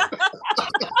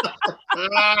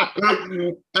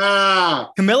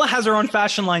 Camilla has her own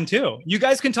fashion line too. You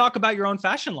guys can talk about your own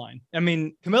fashion line. I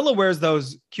mean, Camilla wears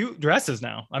those cute dresses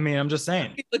now. I mean, I'm just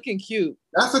saying. Looking cute.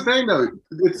 That's the thing, though.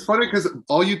 It's funny because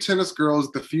all you tennis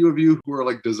girls, the few of you who are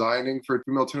like designing for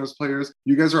female tennis players,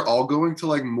 you guys are all going to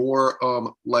like more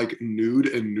like nude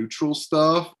and neutral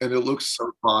stuff, and it looks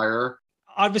so fire.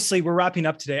 Obviously, we're wrapping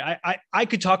up today. I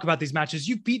could talk about these matches.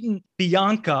 You've beaten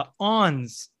Bianca,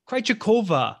 Ons,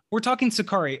 Krejcikova. We're talking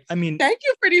Sakari. I mean, thank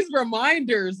you for these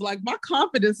reminders. Like, my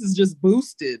confidence is just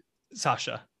boosted.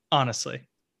 Sasha, honestly,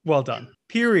 well done.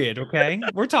 Period. Okay.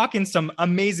 We're talking some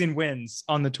amazing wins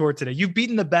on the tour today. You've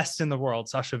beaten the best in the world,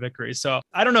 Sasha Vickery. So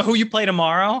I don't know who you play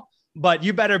tomorrow, but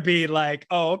you better be like,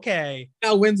 oh, okay.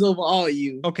 Now wins over all of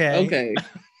you. Okay.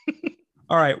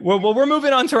 All right. Well, we're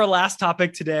moving on to our last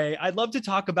topic today. I'd love to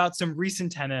talk about some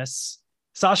recent tennis.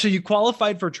 Sasha, you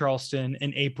qualified for Charleston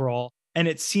in April, and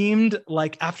it seemed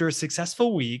like after a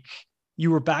successful week,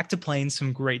 you were back to playing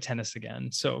some great tennis again.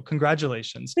 So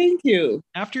congratulations. Thank you.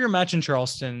 After your match in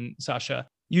Charleston, Sasha,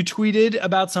 you tweeted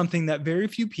about something that very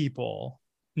few people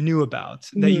knew about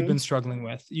that you've been struggling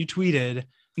with. You tweeted,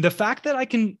 "The fact that I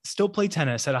can still play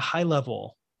tennis at a high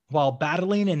level while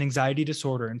battling an anxiety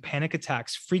disorder and panic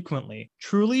attacks frequently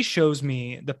truly shows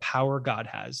me the power God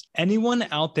has. Anyone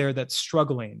out there that's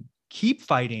struggling, keep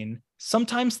fighting.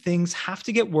 Sometimes things have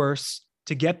to get worse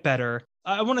to get better."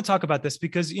 I want to talk about this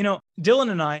because, you know, Dylan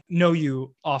and I know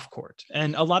you off court,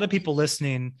 and a lot of people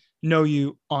listening know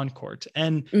you on court.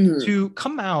 And to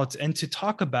come out and to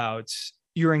talk about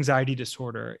your anxiety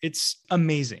disorder, it's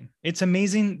amazing. It's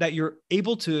amazing that you're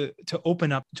able to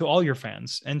open up to all your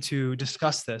fans and to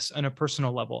discuss this on a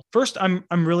personal level. First, I'm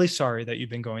really sorry that you've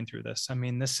been going through this. I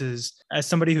mean, this is, as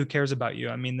somebody who cares about you,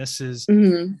 I mean, this is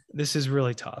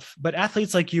really tough. But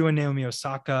athletes like you and Naomi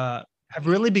Osaka have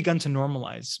really begun to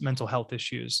normalize mental health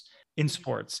issues in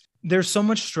sports. There's so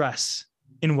much stress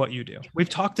in what you do. We've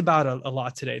talked about a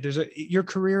lot today. Your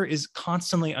career is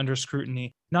constantly under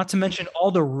scrutiny, not to mention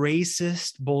all the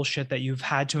racist bullshit that you've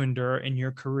had to endure in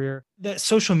your career, the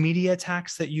social media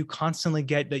attacks that you constantly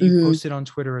get, that you posted on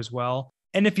Twitter as well.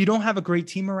 And if you don't have a great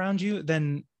team around you,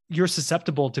 then you're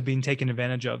susceptible to being taken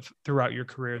advantage of throughout your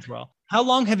career as well. How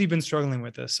long have you been struggling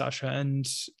with this, Sasha?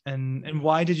 And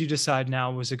why did you decide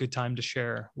now was a good time to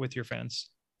share with your fans?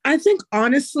 I think,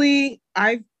 honestly,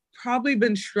 I've probably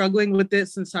been struggling with it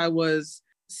since I was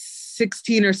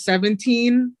 16 or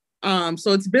 17.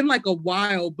 So it's been like a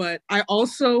while, but I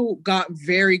also got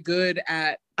very good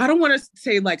at, I don't want to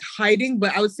say like hiding,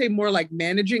 but I would say more like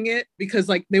managing it, because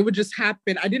like they would just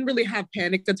happen. I didn't really have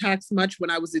panic attacks much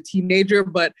when I was a teenager,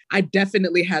 but I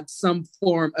definitely had some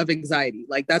form of anxiety.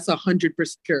 Like that's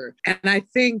 100% sure. And I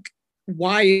think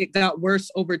why it got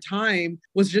worse over time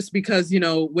was just because, you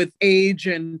know, with age,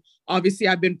 and obviously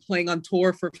I've been playing on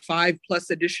tour for 5+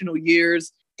 additional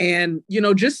years. And, you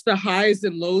know, just the highs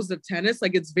and lows of tennis,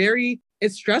 like it's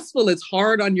stressful. It's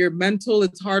hard on your mental.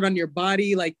 It's hard on your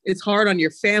body. Like it's hard on your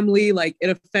family. Like it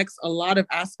affects a lot of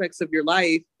aspects of your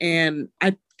life. And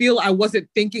I feel I wasn't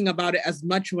thinking about it as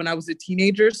much when I was a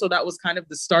teenager. So that was kind of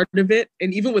the start of it.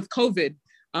 And even with COVID,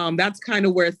 that's kind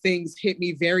of where things hit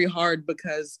me very hard,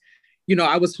 because you know,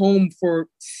 I was home for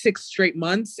 6 straight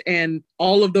months, and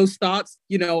all of those thoughts,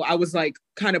 you know, I was like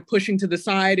kind of pushing to the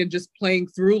side and just playing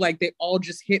through, like they all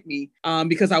just hit me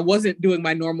because I wasn't doing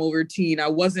my normal routine. I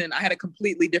had a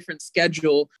completely different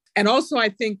schedule. And also I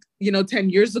think, you know, 10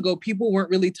 years ago, people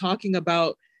weren't really talking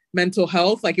about mental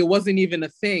health. Like it wasn't even a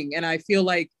thing. And I feel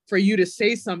like for you to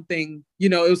say something, you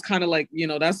know, it was kind of like, you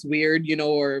know, that's weird, you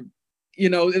know, or you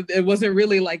know, it wasn't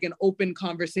really like an open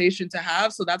conversation to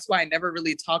have. So that's why I never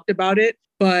really talked about it.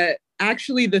 But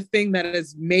actually the thing that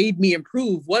has made me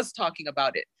improve was talking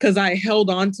about it, because I held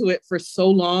on to it for so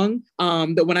long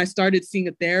that when I started seeing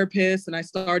a therapist and I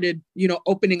started, you know,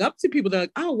 opening up to people, they're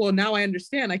like, oh, well, now I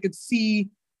understand. I could see,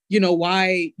 you know,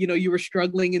 why, you know, you were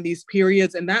struggling in these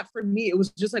periods. And that for me, it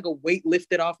was just like a weight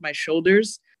lifted off my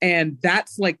shoulders. And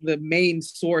that's like the main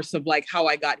source of like how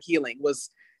I got healing, was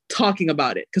talking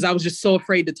about it, because I was just so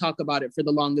afraid to talk about it for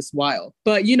the longest while.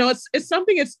 But, you know, it's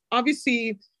something, it's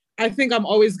obviously, I think I'm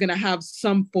always going to have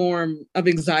some form of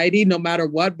anxiety no matter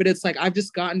what, but it's like, I've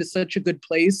just gotten to such a good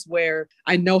place where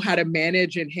I know how to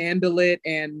manage and handle it.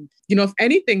 And, you know, if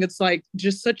anything, it's like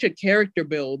just such a character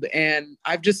build. And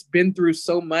I've just been through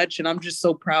so much, and I'm just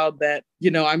so proud that,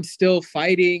 you know, I'm still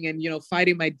fighting and, you know,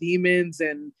 fighting my demons,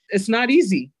 and it's not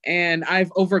easy. And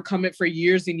I've overcome it for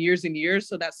years and years and years.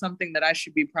 So that's something that I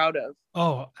should be proud of.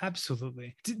 Oh,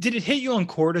 absolutely. Did it hit you on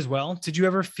court as well? Did you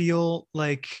ever feel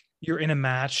like you're in a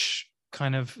match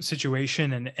kind of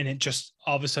situation and it just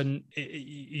all of a sudden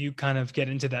you kind of get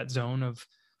into that zone of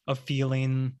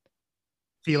feeling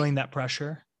feeling that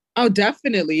pressure? Oh,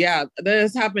 definitely. Yeah. That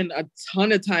has happened a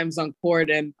ton of times on court.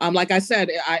 And like I said,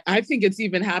 I think it's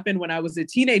even happened when I was a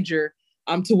teenager,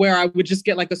 to where I would just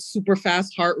get like a super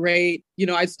fast heart rate.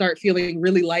 I'd start feeling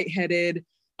really lightheaded.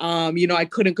 I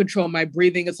couldn't control my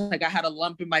breathing. It's like I had a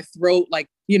lump in my throat, like,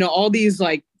 all these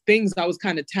like things I was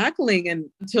kind of tackling, and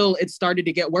until it started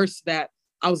to get worse, that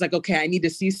I was like, okay, I need to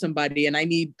see somebody and I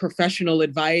need professional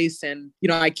advice. And,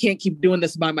 I can't keep doing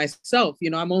this by myself.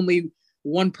 I'm only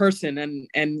one person. And,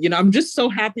 I'm just so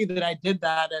happy that I did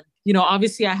that. And,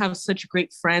 obviously I have such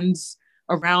great friends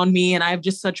around me, and I have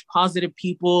just such positive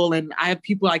people, and I have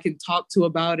people I can talk to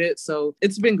about it. So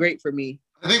it's been great for me.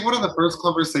 I think one of the first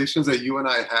conversations that you and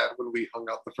I had when we hung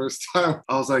out the first time,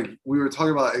 I was like, we were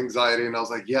talking about anxiety, and I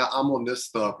was like, yeah, I'm on this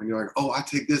stuff. And you're like, oh, I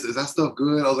take this. Is that stuff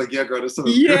good? I was like, yeah, girl, this stuff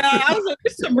is good. I was like,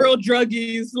 there's some real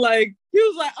druggies. Like, he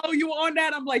was like, oh, you on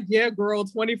that? I'm like, yeah, girl,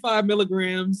 25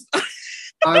 milligrams.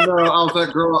 I know. I was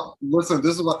like, girl, listen,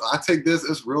 this is what I take this.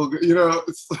 It's real good.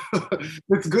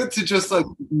 It's good to just like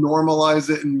normalize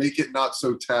it and make it not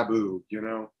so taboo,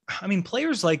 I mean,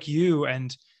 players like you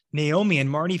and Naomi and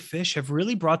Marnie Fish have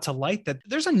really brought to light that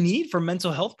there's a need for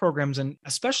mental health programs, and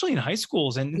especially in high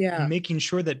schools, and making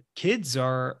sure that kids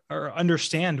are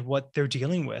understand what they're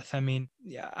dealing with. I mean,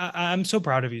 yeah, I'm so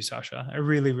proud of you, Sasha. I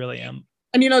really, really am.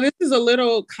 And, this is a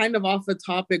little kind of off the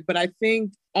topic, but I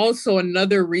think also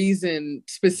another reason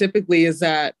specifically is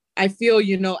that I feel,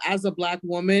 as a Black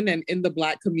woman and in the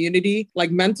Black community,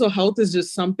 like mental health is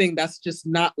just something that's just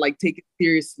not like taken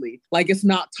seriously. Like it's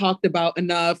not talked about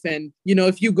enough. And,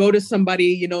 if you go to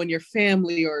somebody, in your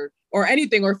family or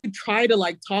anything, or if you try to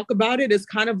like talk about it, it's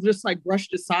kind of just like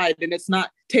brushed aside, and it's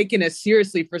not taken as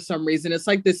seriously for some reason. It's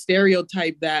like this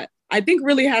stereotype that I think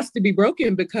really has to be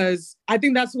broken, because I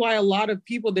think that's why a lot of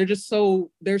people, they're so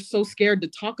scared to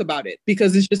talk about it,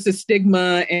 because it's just a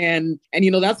stigma. And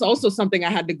that's also something I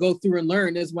had to go through and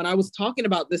learn, is when I was talking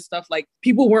about this stuff, like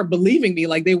people weren't believing me.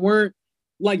 Like they weren't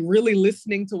like really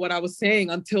listening to what I was saying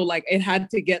until like it had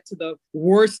to get to the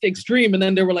worst extreme. And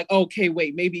then they were like, okay,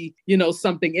 wait, maybe,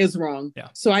 something is wrong. Yeah.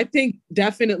 So I think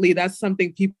definitely that's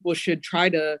something people should try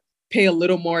to pay a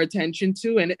little more attention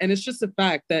to. And it's just a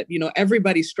fact that,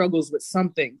 everybody struggles with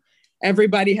something.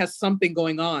 Everybody has something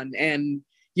going on. And,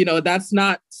 that's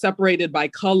not separated by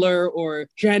color or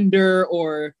gender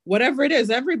or whatever it is.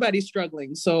 Everybody's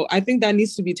struggling. So I think that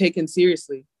needs to be taken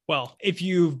seriously. Well, if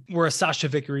you were a Sasha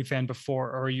Vickery fan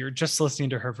before, or you're just listening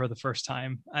to her for the first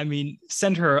time, I mean,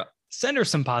 send her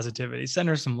some positivity, send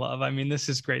her some love. I mean, this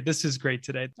is great. This is great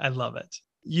today. I love it.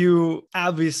 You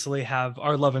obviously have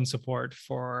our love and support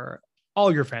for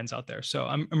all your fans out there. So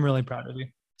I'm really proud of you.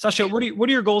 Sasha, what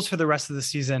are your goals for the rest of the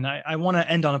season? I want to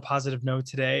end on a positive note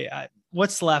today.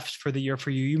 What's left for the year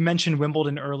for you? You mentioned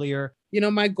Wimbledon earlier.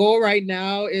 My goal right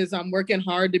now is I'm working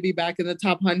hard to be back in the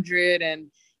top 100,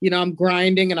 and, I'm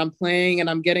grinding and I'm playing and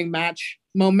I'm getting match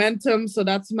momentum. So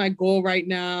that's my goal right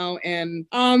now. And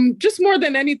just more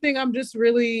than anything, I'm just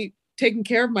really taking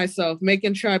care of myself,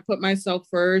 making sure I put myself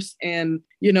first, and,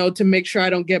 to make sure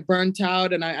I don't get burnt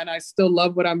out, and I still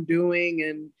love what I'm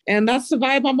doing. And that's the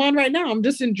vibe I'm on right now. I'm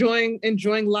just enjoying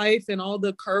life and all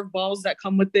the curveballs that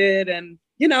come with it. And,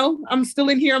 I'm still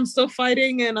in here. I'm still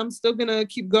fighting, and I'm still going to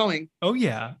keep going. Oh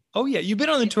yeah. You've been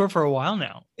on the tour for a while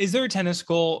now. Is there a tennis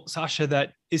goal, Sasha,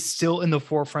 that is still in the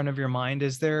forefront of your mind?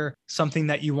 Is there something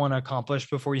that you want to accomplish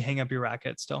before you hang up your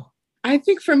racket still? I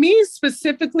think for me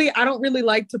specifically, I don't really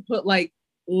like to put like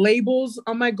labels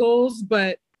on my goals,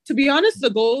 but to be honest,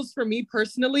 the goals for me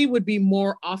personally would be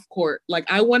more off court. Like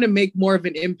I want to make more of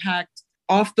an impact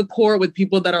off the court with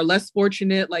people that are less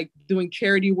fortunate, like doing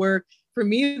charity work. For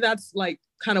me, that's like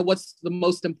kind of what's the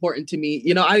most important to me.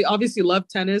 I obviously love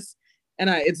tennis, and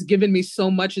it's given me so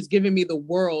much. It's given me the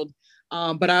world.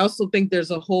 But I also think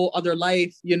there's a whole other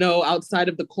life, outside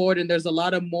of the court. And there's a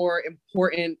lot of more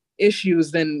important issues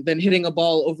than hitting a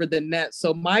ball over the net.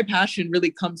 So my passion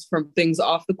really comes from things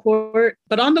off the court.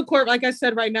 But on the court, like I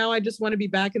said, right now, I just want to be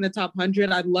back in the top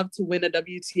 100. I'd love to win a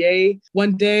WTA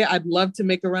one day. I'd love to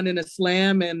make a run in a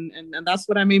slam. And that's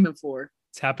what I'm aiming for.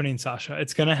 It's happening, Sasha.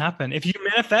 It's going to happen. If you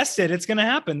manifest it, it's going to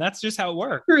happen. That's just how it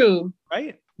works. True.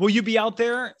 Right? Will you be out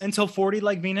there until 40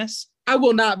 like Venus? I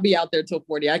will not be out there till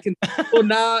 40. Will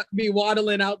not be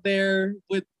waddling out there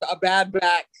with a bad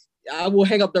back. I will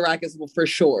hang up the rackets for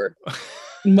sure.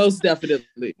 Most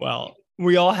definitely. Well,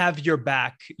 we all have your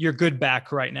back, your good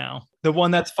back right now. The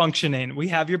one that's functioning. We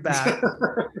have your back.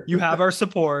 You have our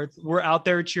support. We're out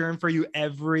there cheering for you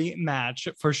every match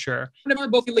for sure. Whenever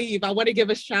both leave, I want to give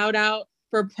a shout out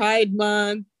for Pride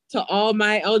Month to all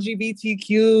my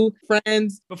LGBTQ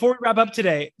friends. Before we wrap up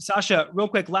today, Sasha, real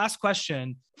quick, last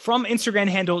question from Instagram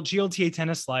handle GLTA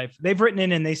Tennis Life. They've written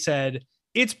in and they said,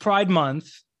 it's Pride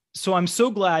Month, so I'm so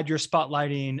glad you're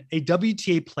spotlighting a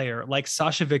WTA player like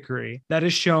Sasha Vickery that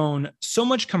has shown so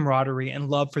much camaraderie and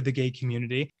love for the gay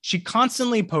community. She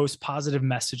constantly posts positive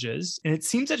messages, and it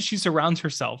seems that she surrounds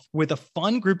herself with a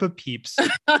fun group of peeps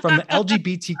from the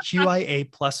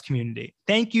LGBTQIA plus community.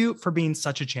 Thank you for being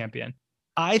such a champion.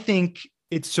 I think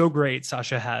it's so great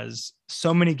Sasha has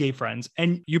so many gay friends,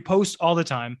 and you post all the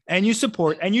time, and you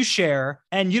support, and you share,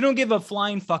 and you don't give a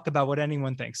flying fuck about what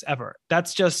anyone thinks ever.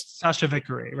 That's just Sasha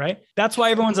Vickery, right? That's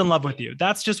why everyone's in love with you.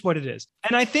 That's just what it is.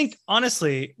 And I think,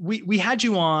 honestly, we had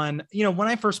you on, you know, when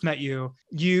I first met you,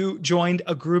 you joined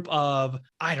a group of,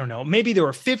 I don't know, maybe there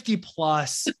were 50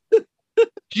 plus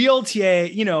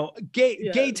GLTA, you know,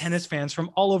 gay tennis fans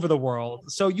from all over the world.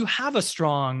 So you have a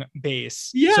strong base.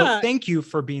 Yeah. So thank you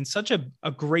for being such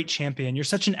a great champion. You're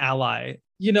such an ally.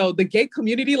 You know, the gay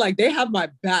community, like they have my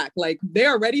back. Like they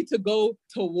are ready to go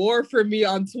to war for me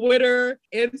on Twitter,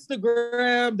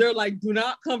 Instagram. They're like, do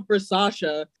not come for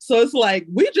Sasha. So it's like,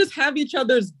 we just have each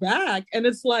other's back. And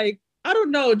it's like, I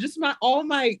don't know, just all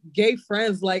my gay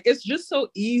friends, like, it's just so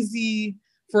easy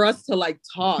for us to like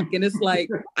talk. And it's like,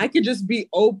 I could just be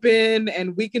open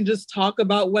and we can just talk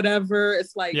about whatever.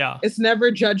 It's like, It's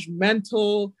never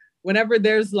judgmental. Whenever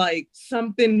there's like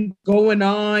something going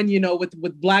on, you know,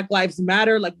 with Black Lives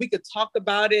Matter, like we could talk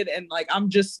about it. And like,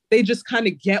 they just kind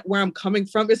of get where I'm coming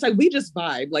from. It's like, we just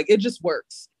vibe, like it just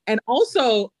works. And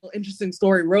also, interesting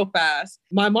story real fast.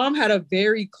 My mom had a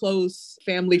very close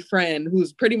family friend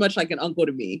who's pretty much like an uncle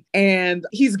to me. And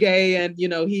he's gay and, you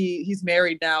know, he's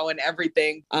married now and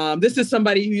everything. This is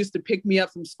somebody who used to pick me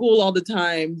up from school all the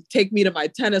time, take me to my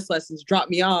tennis lessons, drop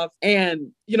me off.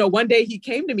 And, you know, one day he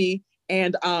came to me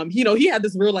and, you know, he had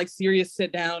this real like serious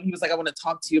sit down. He was like, I want to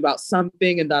talk to you about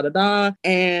something and da, da, da.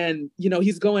 And, you know,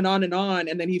 he's going on.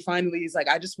 And then he's like,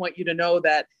 I just want you to know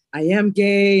that I am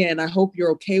gay and I hope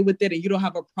you're okay with it and you don't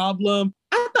have a problem.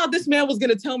 I thought this man was going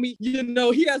to tell me, you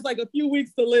know, he has like a few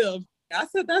weeks to live. I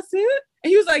said, that's it?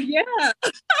 And he was like, yeah. I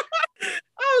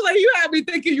was like, you had me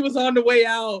thinking you was on the way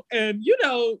out. And, you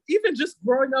know, even just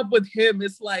growing up with him,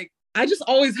 it's like, I just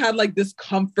always had like this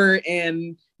comfort.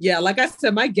 And yeah, like I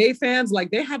said, my gay fans,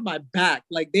 like they have my back.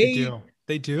 Like they do.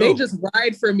 They just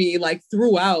ride for me like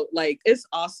throughout. Like it's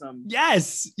awesome.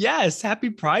 Yes. Happy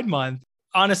Pride Month.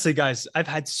 Honestly, guys, I've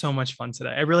had so much fun today.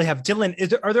 I really have.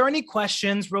 Dylan, are there any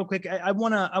questions real quick? I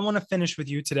want to finish with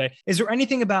you today. Is there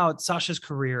anything about Sasha's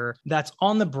career that's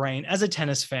on the brain as a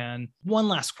tennis fan? One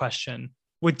last question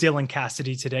with Dylan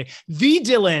Cassidy today. The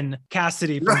Dylan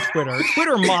Cassidy from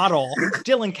Twitter model,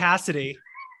 Dylan Cassidy.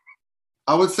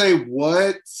 I would say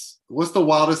what's the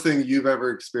wildest thing you've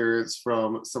ever experienced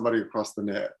from somebody across the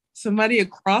net? Somebody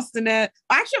across the net?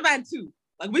 Actually, I've had two.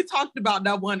 Like we talked about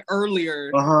that one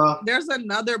earlier. There's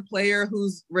another player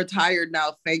who's retired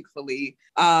now, thankfully.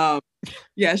 Yeah,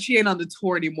 she ain't on the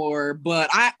tour anymore, but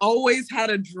I always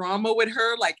had a drama with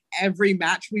her, like every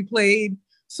match we played.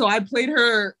 So I played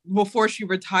her before she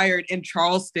retired in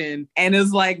Charleston. And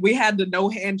it's like, we had the no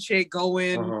handshake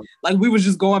going. Like we was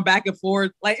just going back and forth.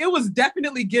 Like it was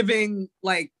definitely giving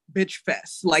like bitch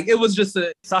fest. Like it was just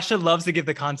Sasha loves to give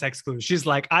the context clues. She's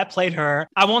like, I played her.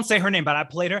 I won't say her name, but I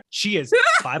played her. She is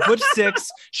 5'6".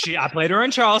 I played her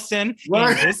in Charleston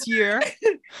this year.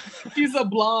 She's a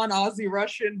blonde Aussie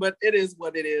Russian, but it is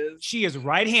what it is. She is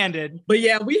right-handed. But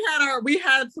yeah, we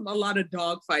had a lot of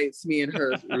dog fights, me and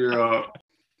her. Yeah.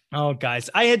 Oh, guys,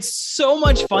 I had so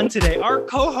much fun today. Our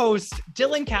co-host,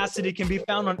 Dylan Cassidy, can be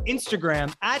found on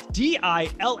Instagram at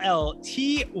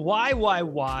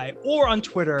DILLTYYY or on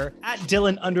Twitter at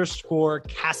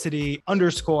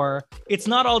Dylan_Cassidy_. It's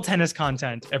not all tennis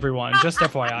content, everyone, just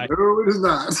FYI. No, it is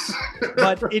not.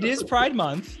 But it is Pride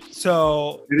Month,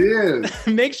 so it is.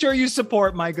 Make sure you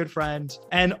support my good friend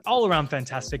and all around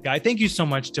fantastic guy. Thank you so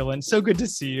much, Dylan. So good to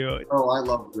see you. Oh, I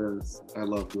love this. I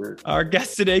love it. Our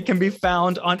guest today can be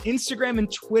found on Instagram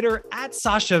and Twitter at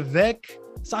Sasha Vick.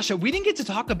 Sasha, we didn't get to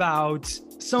talk about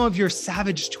some of your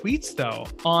savage tweets, though,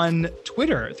 on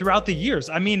Twitter throughout the years.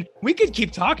 I mean, we could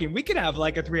keep talking. We could have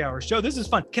like a 3-hour show. This is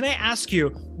fun. Can I ask you,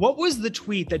 what was the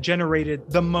tweet that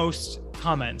generated the most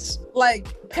comments?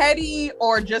 Like petty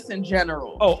or just in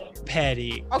general? Oh,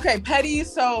 petty. Okay, petty.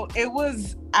 So it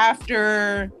was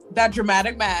after that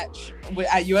dramatic match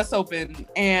at US Open,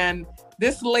 and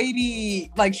this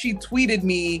lady, like, she tweeted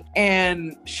me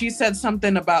and she said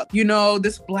something about,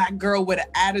 this Black girl with an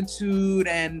attitude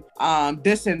and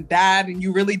this and that, and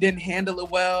you really didn't handle it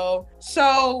well.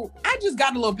 So I just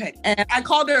got a little petty and I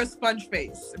called her a sponge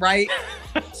face, right?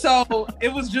 So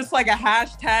it was just like a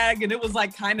hashtag and it was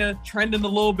like kind of trending a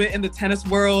little bit in the tennis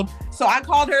world. So I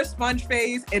called her a sponge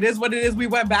face. It is what it is. We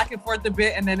went back and forth a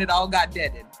bit and then it all got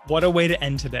deaded. What a way to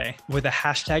end today with a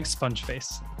hashtag sponge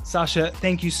face. Sasha,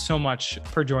 thank you so much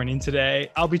for joining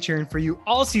today. I'll be cheering for you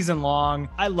all season long.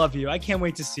 I love you. I can't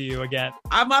wait to see you again.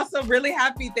 I'm also really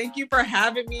happy. Thank you for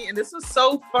having me. And this was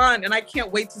so fun. And I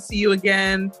can't wait to see you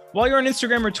again. While you're on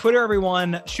Instagram or Twitter,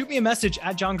 everyone, shoot me a message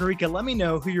at John Garica. Let me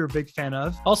know who you're a big fan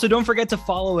of. Also, don't forget to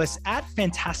follow us at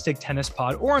Fantastic Tennis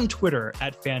Pod or on Twitter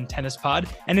at Fan Tennis Pod.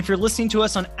 And if you're listening to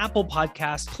us on Apple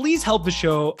Podcasts, please help the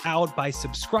show out by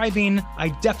subscribing. I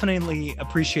definitely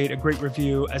appreciate a great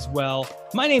review as well.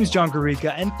 My name is John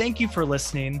Garica, and thank you for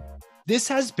listening. This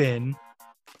has been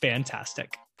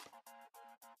fantastic.